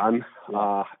needed to be done.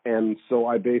 And so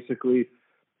I basically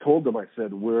told them, I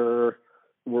said, we're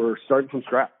starting from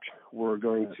scratch. We're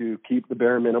going to keep the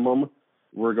bare minimum.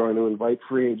 We're going to invite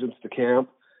free agents to camp.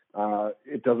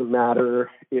 It doesn't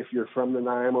matter if you're from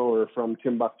Nanaimo or from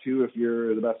Timbuktu. If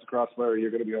you're the best lacrosse player,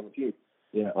 you're going to be on the team.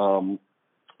 Yeah.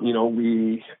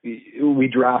 We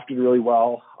drafted really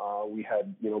well. We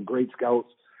had, great scouts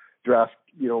draft,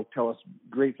 tell us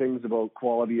great things about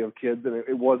quality of kids. And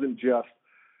it wasn't just,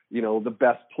 the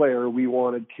best player. We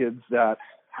wanted kids that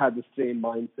had the same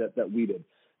mindset that we did,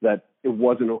 that it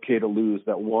wasn't okay to lose,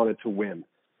 that wanted to win.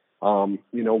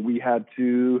 We had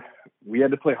to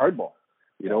play hardball.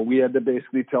 We had to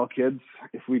basically tell kids,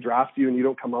 if we draft you and you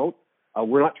don't come out,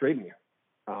 we're not trading you.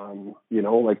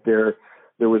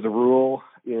 There was a rule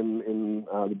in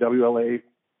the WLA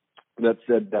that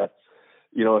said that,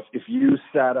 if you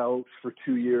sat out for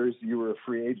 2 years, you were a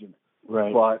free agent.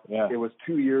 Right. But it was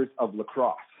 2 years of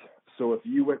lacrosse. So if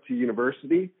you went to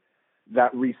university,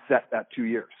 that reset that 2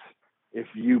 years. If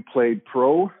you played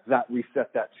pro, that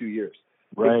reset that 2 years.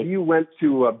 Right. If you went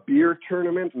to a beer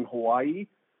tournament in Hawaii,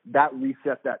 that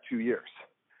reset that 2 years.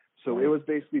 So it was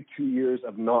basically 2 years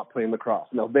of not playing lacrosse.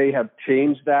 Now, they have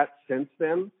changed that since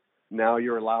then. Now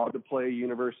you're allowed to play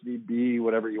university B,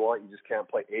 whatever you want. You just can't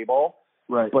play A ball.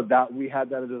 Right. But we had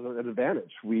that as an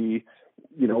advantage.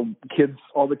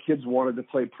 All the kids wanted to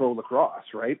play pro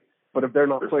lacrosse, right? But if they're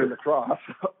not playing lacrosse,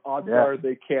 odds are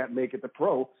they can't make it to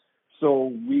pro.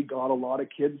 So we got a lot of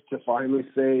kids to finally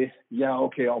say, yeah,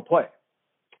 okay, I'll play.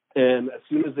 And as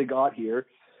soon as they got here,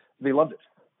 they loved it,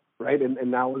 right?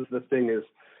 And that was the thing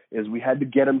is we had to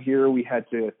get them here. We had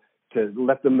to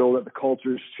let them know that the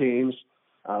culture's changed,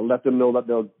 let them know that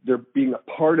they're being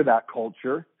a part of that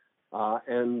culture.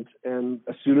 And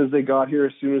as soon as they got here,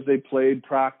 as soon as they played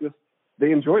practice,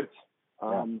 they enjoyed it.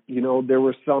 There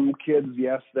were some kids,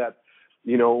 yes, that,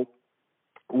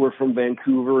 were from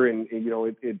Vancouver and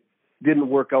it didn't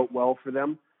work out well for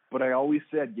them. But I always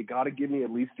said, you got to give me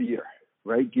at least a year,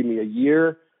 right? Give me a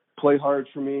year, play hard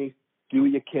for me, do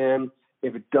what you can.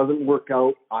 If it doesn't work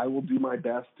out, I will do my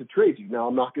best to trade you. Now,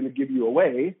 I'm not going to give you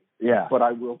away, but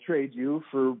I will trade you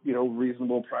for,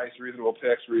 reasonable price, reasonable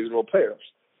picks, reasonable players.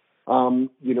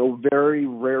 Very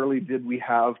rarely did we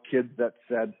have kids that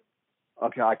said,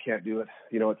 okay, I can't do it.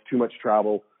 It's too much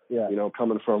travel,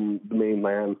 coming from the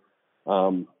mainland,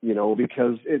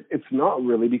 because it's not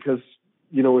really because,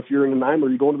 if you're in Nanaimo,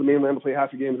 you're going to the mainland to play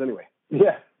half your games anyway.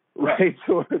 Yeah. Right.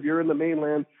 So if you're in the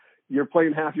mainland, you're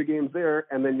playing half your games there,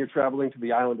 and then you're traveling to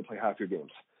the island to play half your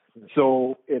games.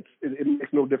 So it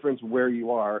makes no difference where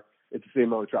you are. It's the same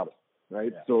amount of travel,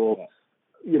 right? Yeah. So,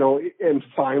 and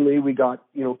finally we got,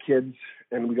 kids,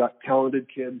 and we got talented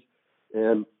kids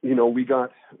And, we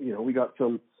got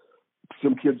some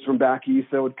kids from back east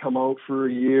that would come out for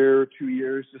a year, 2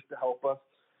 years just to help us.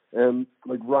 And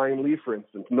like Ryan Lee, for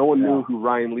instance, no one knew who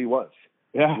Ryan Lee was.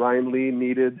 Yeah. Ryan Lee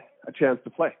needed a chance to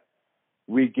play.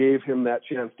 We gave him that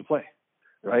chance to play,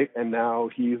 right? And now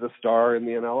he's a star in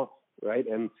the NLL, right?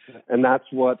 And that's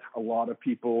what a lot of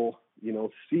people,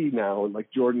 see now,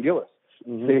 like Jordan Gillis.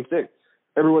 Mm-hmm. Same thing.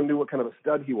 Everyone knew what kind of a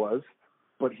stud he was,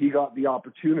 but he got the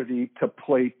opportunity to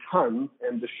play tons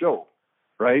and to show,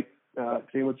 right?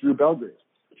 Same with Drew Belgrade.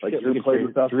 Like Drew played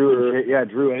with us.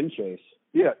 Drew and Chase.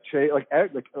 Yeah, like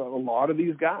a lot of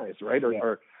these guys, right,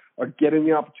 are getting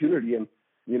the opportunity, and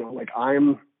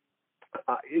I'm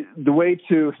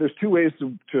there's two ways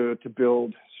to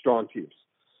build strong teams.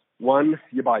 One,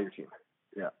 you buy your team.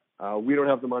 Yeah, we don't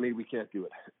have the money, we can't do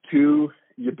it. Two,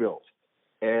 you build,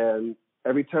 and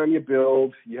every time you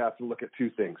build, you have to look at two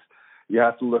things. You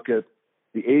have to look at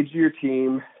the age of your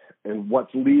team and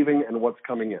what's leaving and what's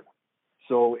coming in.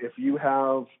 So if you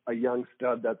have a young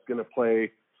stud that's going to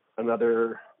play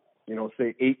another,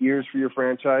 say 8 years for your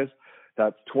franchise,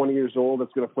 that's 20 years old,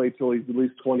 that's going to play till he's at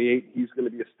least 28, he's going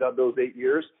to be a stud those 8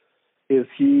 years. Is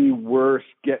he worth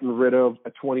getting rid of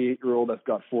a 28-year-old that's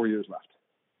got 4 years left?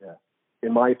 Yeah.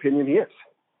 In my opinion, he is.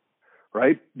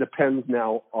 Right? Depends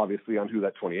now, obviously, on who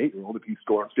that 28-year-old, if he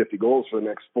scores 50 goals for the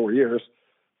next 4 years,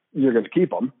 you're going to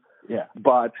keep him. Yeah.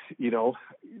 But,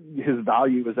 his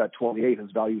value is at 28.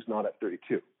 His value is not at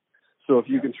 32. So if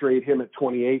you can trade him at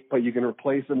 28, but you can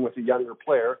replace him with a younger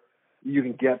player, you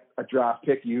can get a draft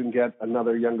pick, you can get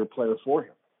another younger player for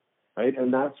him, right?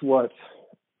 And that's what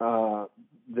the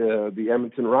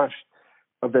Edmonton Rush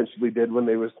eventually did when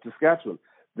they was Saskatchewan.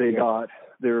 They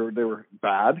were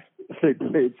bad. They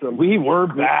made some. We were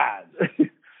bad.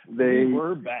 We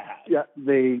were bad. Yeah,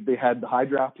 they had the high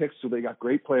draft picks, so they got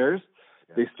great players.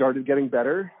 Yeah. They started getting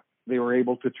better. They were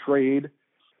able to trade,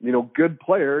 good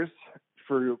players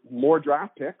for more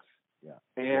draft picks. Yeah.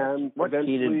 And what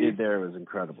Keenan did there was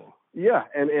incredible. Yeah,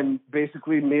 and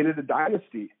basically made it a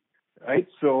dynasty, right?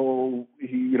 So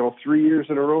he, 3 years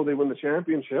in a row they win the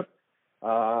championship.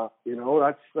 That's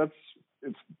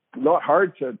it's not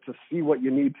hard to see what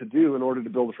you need to do in order to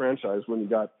build a franchise when you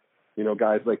got,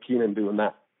 guys like Keenan doing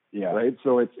that. Yeah. Right.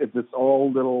 So it's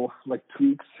all little like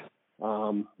tweaks,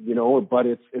 but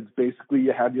it's basically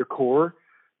you have your core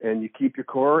and you keep your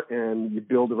core and you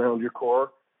build around your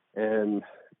core and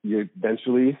you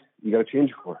eventually you got to change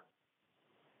your core.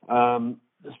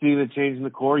 Speaking of changing the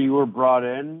core, you were brought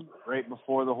in right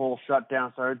before the whole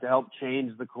shutdown started to help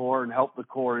change the core and help the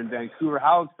core in Vancouver.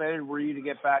 How excited were you to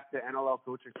get back to NLL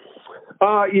coaching?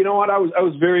 You know what? I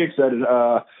was very excited.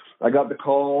 I got the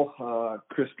call.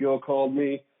 Chris Gill called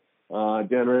me.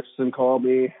 Dan Richardson called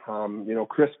me.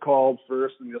 Chris called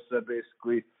first and just said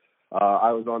basically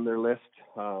I was on their list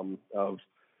of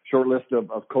short list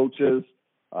of coaches.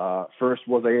 First,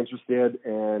 was I interested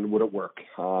and would it work?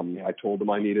 I told them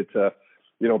I needed to,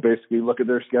 basically look at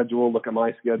their schedule, look at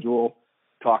my schedule,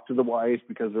 talk to the wife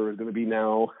because there was going to be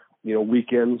now,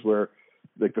 weekends where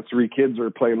like the three kids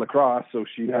are playing lacrosse. So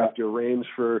she'd have to arrange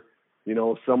for,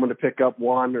 someone to pick up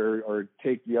one or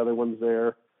take the other ones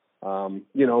there. So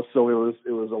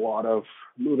it was a lot of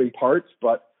moving parts,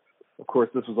 but of course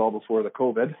this was all before the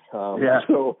COVID.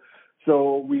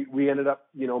 So we ended up,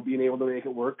 being able to make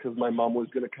it work because my mom was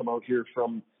going to come out here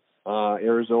from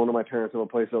Arizona. My parents have a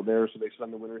place out there, so they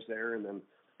spend the winters there, and then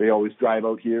they always drive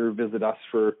out here, visit us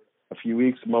for a few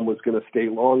weeks. Mom was going to stay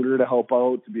longer to help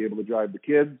out, to be able to drive the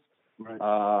kids. Right.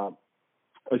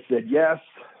 I said yes,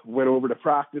 went over to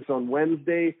practice on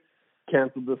Wednesday,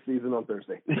 canceled the season on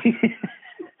Thursday.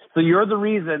 So you're the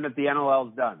reason that the NLL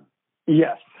is done.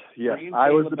 Yes.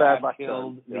 I was the bad luck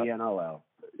killed the NLL.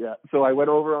 Yeah, so I went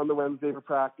over on the Wednesday for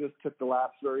practice, took the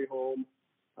last ferry home,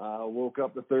 woke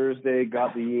up the Thursday,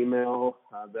 got the email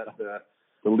that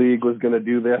the league was going to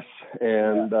do this,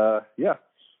 and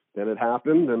then it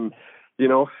happened, and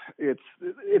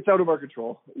it's out of our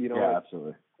control. Yeah,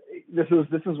 absolutely. This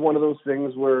is one of those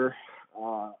things where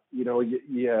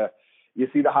you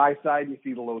see the high side, you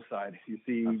see the low side. You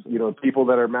see people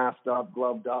that are masked up,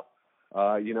 gloved up,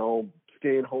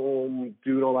 staying home,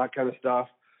 doing all that kind of stuff.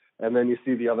 And then you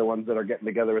see the other ones that are getting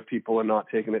together with people and not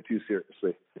taking it too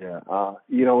seriously. Yeah.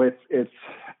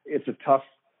 It's a tough.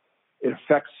 It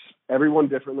affects everyone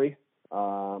differently. There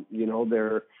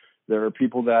are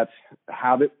people that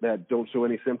have it that don't show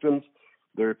any symptoms.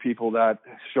 There are people that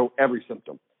show every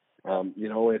symptom.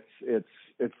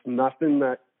 It's nothing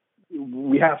that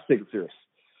we have to take it serious.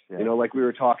 Yeah. Like we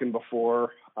were talking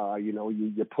before.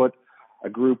 You put a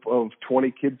group of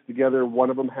 20 kids together.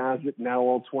 One of them has it. Now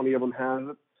all 20 of them has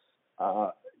it.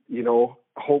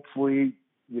 Hopefully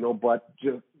but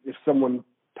just if someone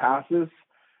passes,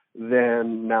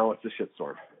 then now it's a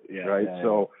shitstorm, right? Yeah.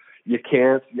 So you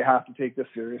have to take this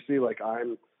seriously. Like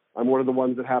I'm one of the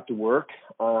ones that have to work.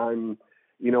 I'm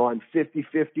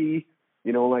 50-50,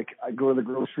 like I go to the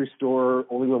grocery store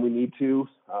only when we need to.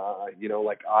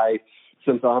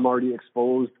 Since I'm already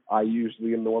exposed, I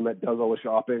usually am the one that does all the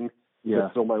shopping. Yeah.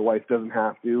 So my wife doesn't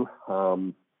have to,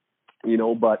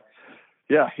 but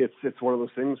yeah, it's one of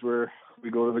those things where we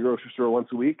go to the grocery store once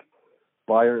a week,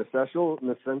 buy our essentials,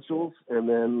 and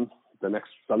then the next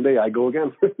Sunday I go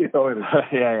again.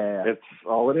 Yeah. It's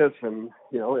all it is, and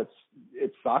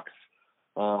it sucks.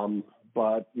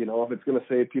 But if it's going to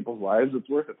save people's lives, it's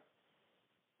worth it.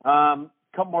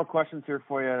 Couple more questions here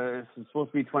for you. This is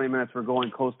supposed to be 20 minutes. We're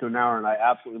going close to an hour, and I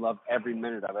absolutely love every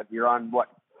minute of it. You're on what?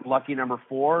 Lucky number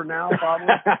 4 now, probably?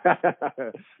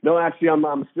 No, actually,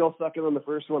 I'm still sucking on the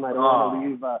first one. I don't want to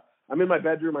leave. I'm in my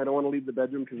bedroom. I don't want to leave the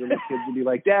bedroom because then the kids will be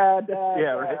like, Dad. Yeah,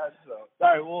 right. Dad. So. All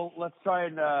right, well, let's try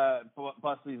and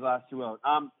bust these last two out.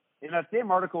 In that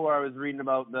same article where I was reading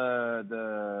about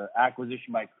the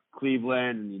acquisition by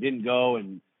Cleveland and you didn't go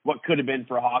and what could have been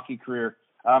for a hockey career,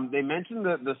 they mentioned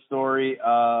the story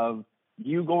of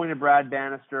you going to Brad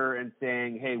Bannister and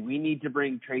saying, hey, we need to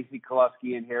bring Tracy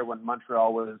Kelusky in here when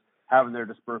Montreal was having their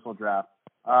dispersal draft.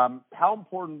 How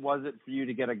important was it for you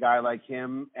to get a guy like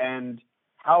him, and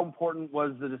how important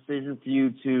was the decision for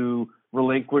you to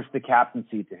relinquish the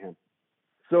captaincy to him?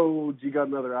 So, do you got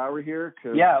another hour here?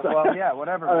 Yeah,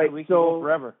 whatever. All right, we can go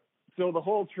forever. So the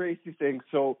whole Tracy thing,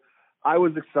 so I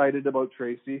was excited about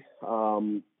Tracy,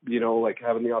 like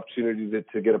having the opportunity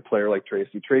to get a player like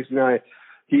Tracy. Tracy and I,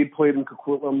 he had played in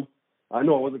Coquitlam.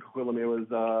 No, it wasn't Coquitlam. It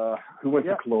was, who went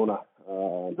to Kelowna?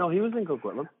 No, he was in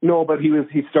Coquitlam. No, but he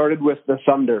started with the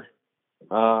Thunder.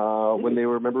 When they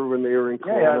were in Kelowna.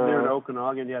 Yeah, they were in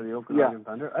Okanagan. Yeah, the Okanagan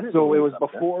Thunder. So it was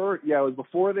before. There. Yeah, it was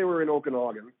before they were in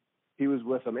Okanagan. He was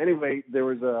with them. Anyway, there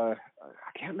was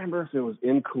I can't remember if it was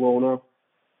in Kelowna.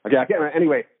 Okay, I can't remember.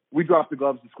 Anyway, we dropped the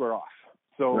gloves to square off.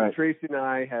 So Tracy and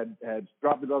I had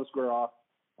dropped the gloves to square off.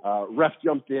 Ref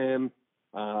jumped in.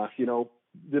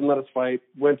 Didn't let us fight.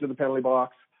 Went to the penalty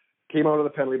box. Came out of the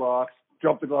penalty box.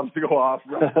 Dropped the gloves to go off.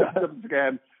 Ref jumped us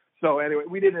again. So anyway,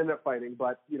 we didn't end up fighting,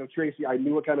 but Tracy, I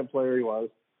knew what kind of player he was.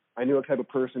 I knew what type of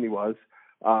person he was.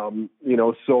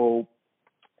 So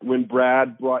when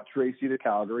Brad brought Tracy to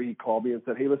Calgary, he called me and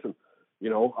said, "Hey, listen,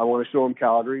 I want to show him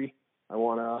Calgary. I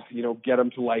want to, get him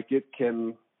to like it.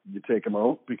 Can you take him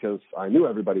out?" Because I knew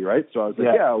everybody, right? So I was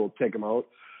like, "Yeah, we'll take him out.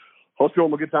 I'll show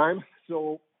him a good time."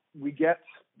 So we get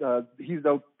he's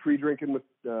out pre-drinking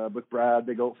with Brad.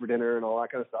 They go out for dinner and all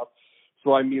that kind of stuff.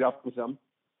 So I meet up with him.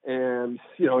 And,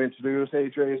 introduce, "Hey,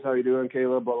 Trace, how you doing,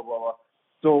 Caleb, blah, blah, blah, blah."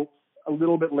 So a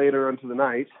little bit later into the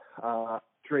night,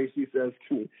 Tracy says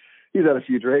to me, he's had a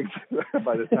few drinks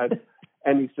by this time,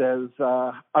 and he says,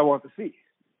 "I want to see."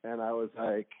 And I was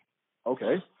like,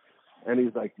 "Okay." And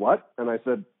he's like, "What?" And I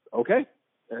said, "Okay."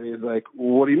 And he's like,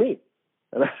 "What do you mean?"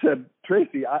 And I said,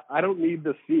 "Tracy, I don't need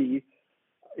to see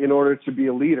in order to be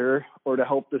a leader or to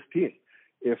help this team.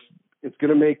 If it's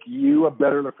going to make you a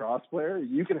better lacrosse player,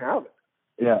 you can have it.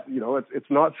 Yeah. It's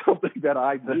not something that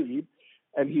I need."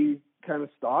 And he kind of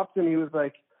stopped and he was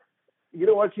like, "You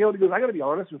know what, Caleb?" He goes, "I got to be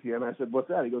honest with you." And I said, "What's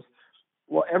that?" He goes,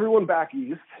 "Well, everyone back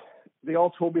east, they all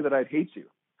told me that I'd hate you.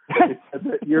 They said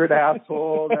that you're an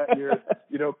asshole, that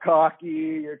you're,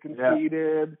 cocky, you're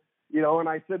conceited, And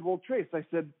I said, "Well, Trace," I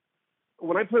said,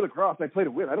 "when I play lacrosse, I play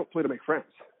to win. I don't play to make friends."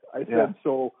 I said,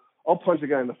 "So I'll punch a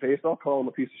guy in the face. I'll call him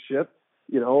a piece of shit.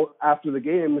 After the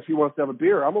game, if he wants to have a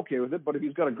beer, I'm okay with it. But if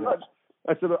he's got a grudge,"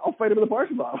 I said, "I'll fight him in the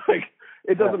parking lot. Like,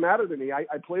 it doesn't matter to me. I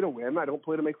play to win. I don't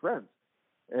play to make friends.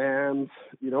 And,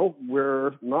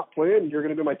 we're not playing. You're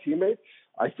going to be my teammate.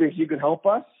 I think you can help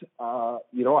us. I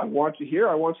want you here.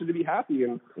 I want you to be happy.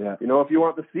 And, if you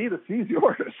want the sea's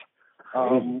yours."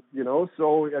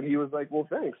 So, and he was like, "Well,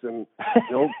 thanks." And,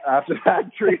 after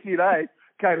that, Tracy and I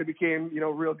kind of became,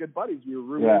 real good buddies. We were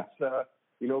roommates, the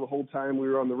whole time we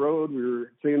were on the road. We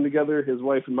were staying together. His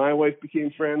wife and my wife became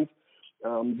friends.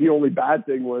 The only bad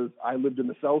thing was I lived in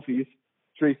the southeast.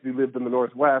 Tracy lived in the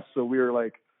northwest, so we were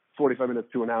like 45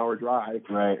 minutes to an hour drive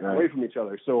away from each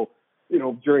other. So,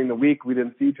 during the week we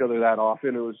didn't see each other that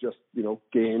often. It was just,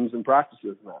 games and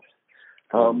practices and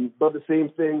that. But the same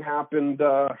thing happened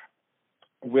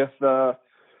with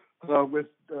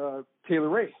Taylor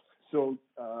Ray. So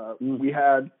we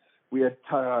had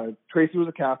Tracy was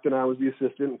a captain, I was the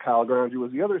assistant, and Kyle Granger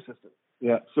was the other assistant.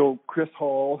 Yeah. So Chris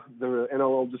Hall, the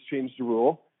NLL just changed the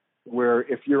rule where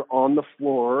if you're on the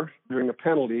floor during a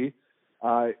penalty,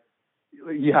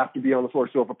 you have to be on the floor.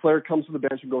 So if a player comes to the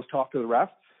bench and goes talk to the ref,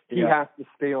 he has to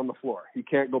stay on the floor. He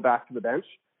can't go back to the bench.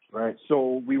 Right.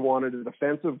 So we wanted a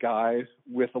defensive guy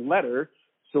with a letter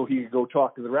so he could go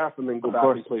talk to the ref and then go back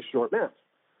and play short man.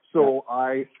 So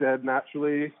I said,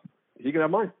 naturally, he can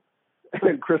have mine.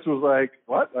 And Chris was like,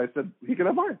 what? I said, he can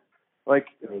have mine. Like,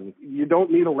 you don't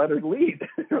need a letter to lead,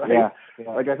 right?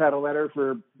 Yeah. Like, I've had a letter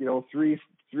for,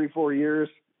 3-4 years.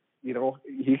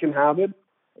 He can have it.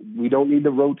 We don't need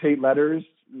to rotate letters.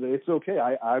 It's okay.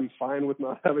 I'm fine with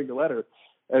not having a letter.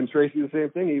 And Tracy, the same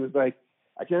thing. He was like,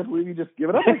 I can't believe you just give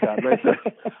it up like that. And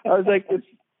I was like,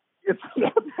 it's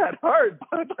not that hard,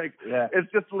 but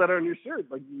it's just a letter on your shirt.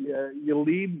 Like, you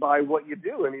lead by what you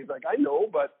do. And he's like, I know,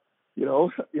 but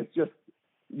it's just,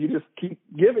 you just keep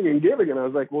giving and giving. And I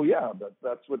was like, well, yeah,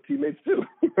 that's what teammates do.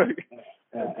 Right?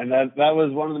 Yeah, and that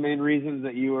was one of the main reasons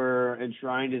that you were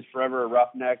enshrined as forever a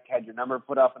Roughneck, had your number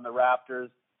put up in the Raptors.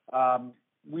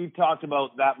 We've talked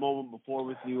about that moment before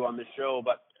with you on the show,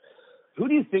 but who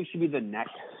do you think should be the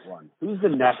next one? Who's the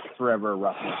next forever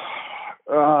Roughneck?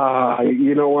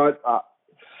 You know what?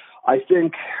 I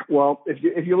think, well,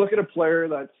 if you look at a player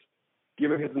that's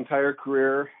given his entire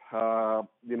career,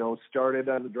 started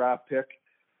as a draft pick,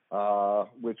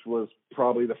 which was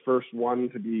probably the first one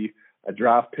to be a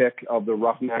draft pick of the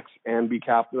Roughnecks and be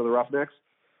captain of the Roughnecks,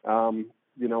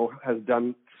 has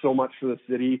done so much for the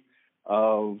city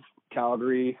of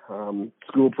Calgary,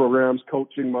 school programs,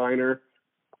 coaching minor,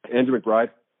 Andrew McBride.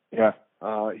 Yeah.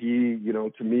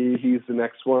 To me, he's the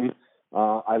next one.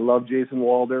 I love Jason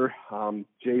Walder.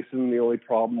 Jason, the only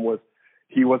problem was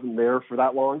he wasn't there for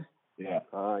that long. Yeah.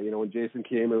 When Jason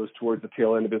came, it was towards the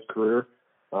tail end of his career.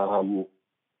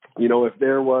 If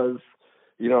there was,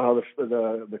 how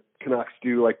the Canucks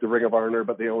do like the Ring of Honor,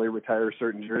 but they only retire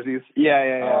certain jerseys.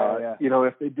 Yeah.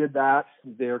 If they did that,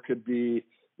 there could be,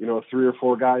 3 or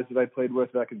 4 guys that I played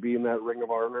with that could be in that Ring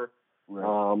of Honor.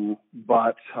 Right.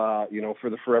 For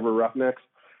the Forever Roughnecks,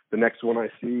 the next one I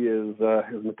see is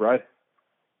McBride.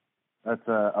 That's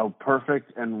a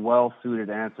perfect and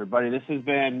well-suited answer. Buddy, this has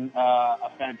been a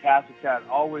fantastic chat.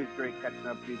 Always great catching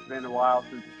up with you. It's been a while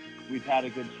since we've had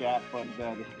a good chat, but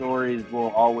the stories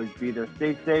will always be there.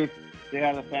 Stay safe. Stay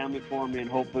out of the family for me, and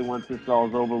hopefully once this all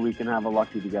is over, we can have a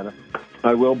lucky together.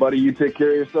 I will, buddy. You take care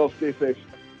of yourself. Stay safe.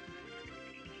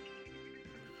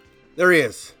 There he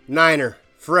is, Niner,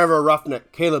 forever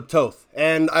Roughneck, Caleb Toth.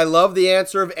 And I love the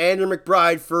answer of Andrew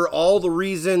McBride for all the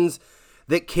reasons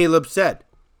that Caleb said.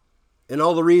 And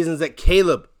all the reasons that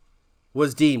Caleb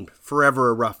was deemed forever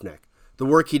a Roughneck. The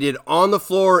work he did on the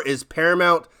floor is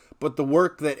paramount, but the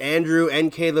work that Andrew and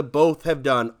Caleb both have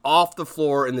done off the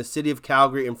floor in the city of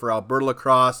Calgary and for Alberta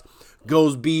Lacrosse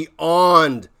goes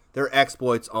beyond their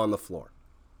exploits on the floor.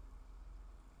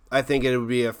 I think it would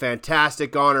be a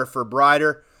fantastic honor for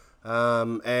Brider,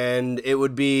 and it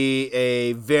would be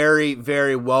a very,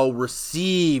 very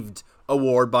well-received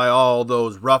award by all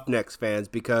those Roughnecks fans,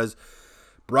 because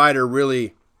Brider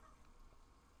really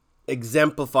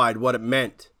exemplified what it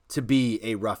meant to be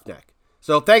a Roughneck.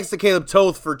 So thanks to Caleb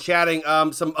Toth for chatting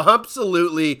some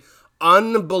absolutely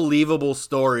unbelievable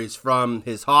stories from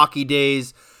his hockey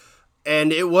days.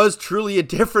 And it was truly a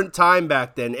different time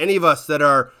back then. Any of us that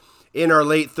are in our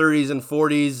late 30s and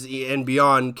 40s and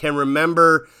beyond can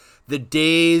remember the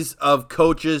days of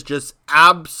coaches just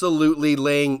absolutely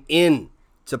laying in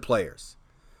to players.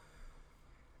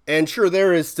 And sure,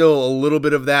 there is still a little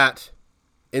bit of that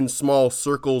in small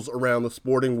circles around the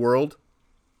sporting world.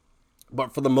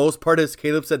 But for the most part, as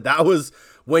Caleb said, that was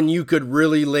when you could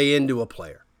really lay into a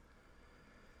player.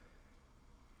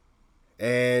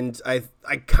 And I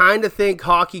kind of think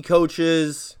hockey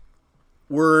coaches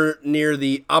were near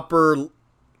the upper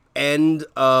end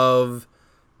of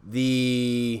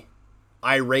the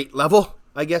irate level,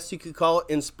 I guess you could call it,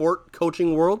 in sport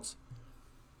coaching worlds.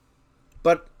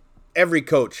 But every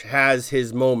coach has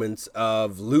his moments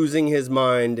of losing his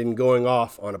mind and going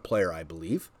off on a player, I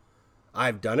believe.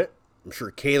 I've done it. I'm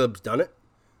sure Caleb's done it.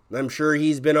 And I'm sure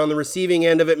he's been on the receiving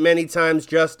end of it many times,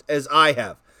 just as I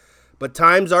have. But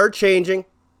times are changing.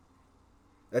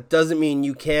 That doesn't mean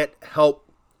you can't help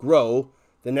grow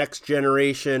the next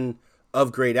generation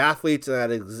of great athletes. And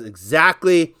that is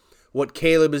exactly what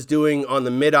Caleb is doing on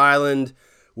the Mid-Island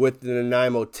with the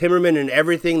Nanaimo Timmerman, and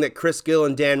everything that Chris Gill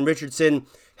and Dan Richardson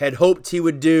had hoped he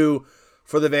would do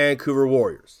for the Vancouver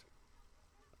Warriors.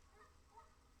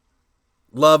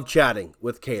 Love chatting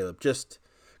with Caleb. Just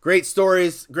great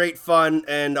stories, great fun,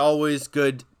 and always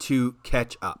good to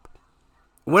catch up.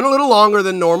 Went a little longer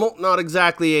than normal. Not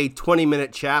exactly a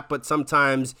 20-minute chat, but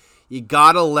sometimes you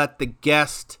gotta let the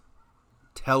guest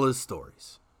tell his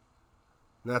stories.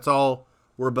 And that's all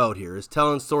we're about here, is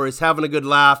telling stories, having a good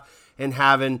laugh, and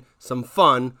having some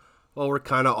fun while we're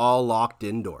kind of all locked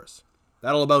indoors.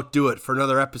 That'll about do it for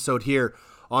another episode here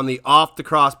on the Off the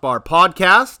Crossbar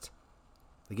podcast.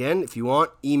 Again, if you want,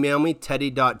 email me,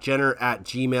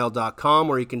 teddy.jenner@gmail.com,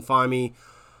 or you can find me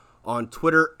on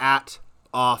Twitter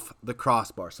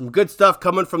 @OffTheCrossbar. Some good stuff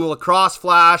coming from the Lacrosse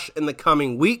Flash in the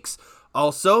coming weeks.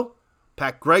 Also,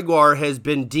 Pat Gregoire has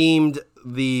been deemed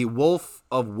the Wolf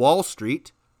of Wall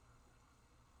Street.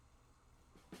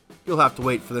 You'll have to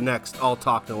wait for the next All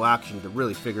Talk No Action to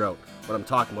really figure out what I'm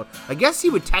talking about. I guess he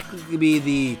would technically be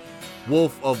the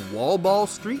Wolf of Wall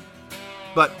Street,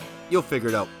 but you'll figure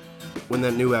it out when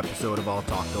that new episode of All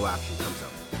Talk No Action comes out.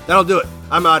 That'll do it.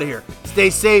 I'm out of here. Stay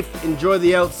safe, enjoy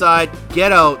the outside,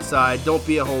 get outside, don't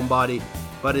be a homebody,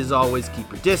 but as always, keep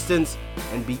your distance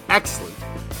and be excellent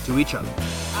to each other.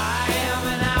 I am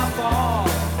an outlaw.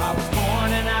 I was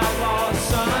born an outlaw's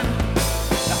son.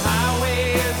 The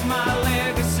highway is my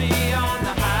legacy. On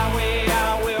the highway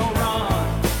I will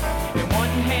run. In one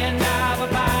hand I have a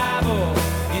Bible,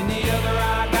 in the other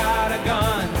I got a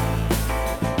gun.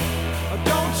 Oh,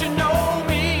 don't you know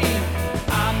me?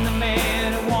 I'm the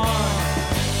man who won.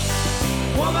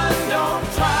 Woman,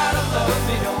 don't try to love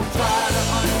me, don't try to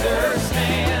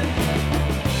understand.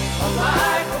 A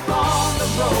life upon the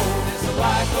road is the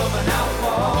life of an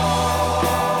outlaw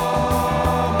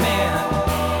man.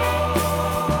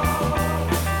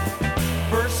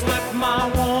 First left my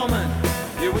woman,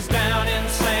 it was down in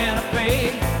Santa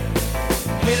Fe.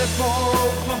 Headed for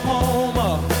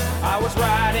Oklahoma, I was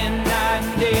riding night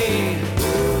and day.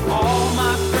 All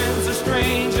my friends are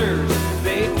strangers,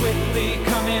 they quickly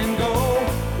come and go.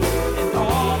 And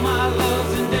all my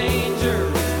love's in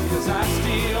danger, 'cause I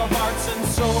steal hearts and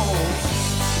souls.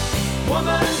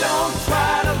 Woman, don't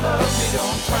try to love me,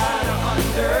 don't try to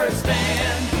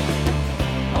understand.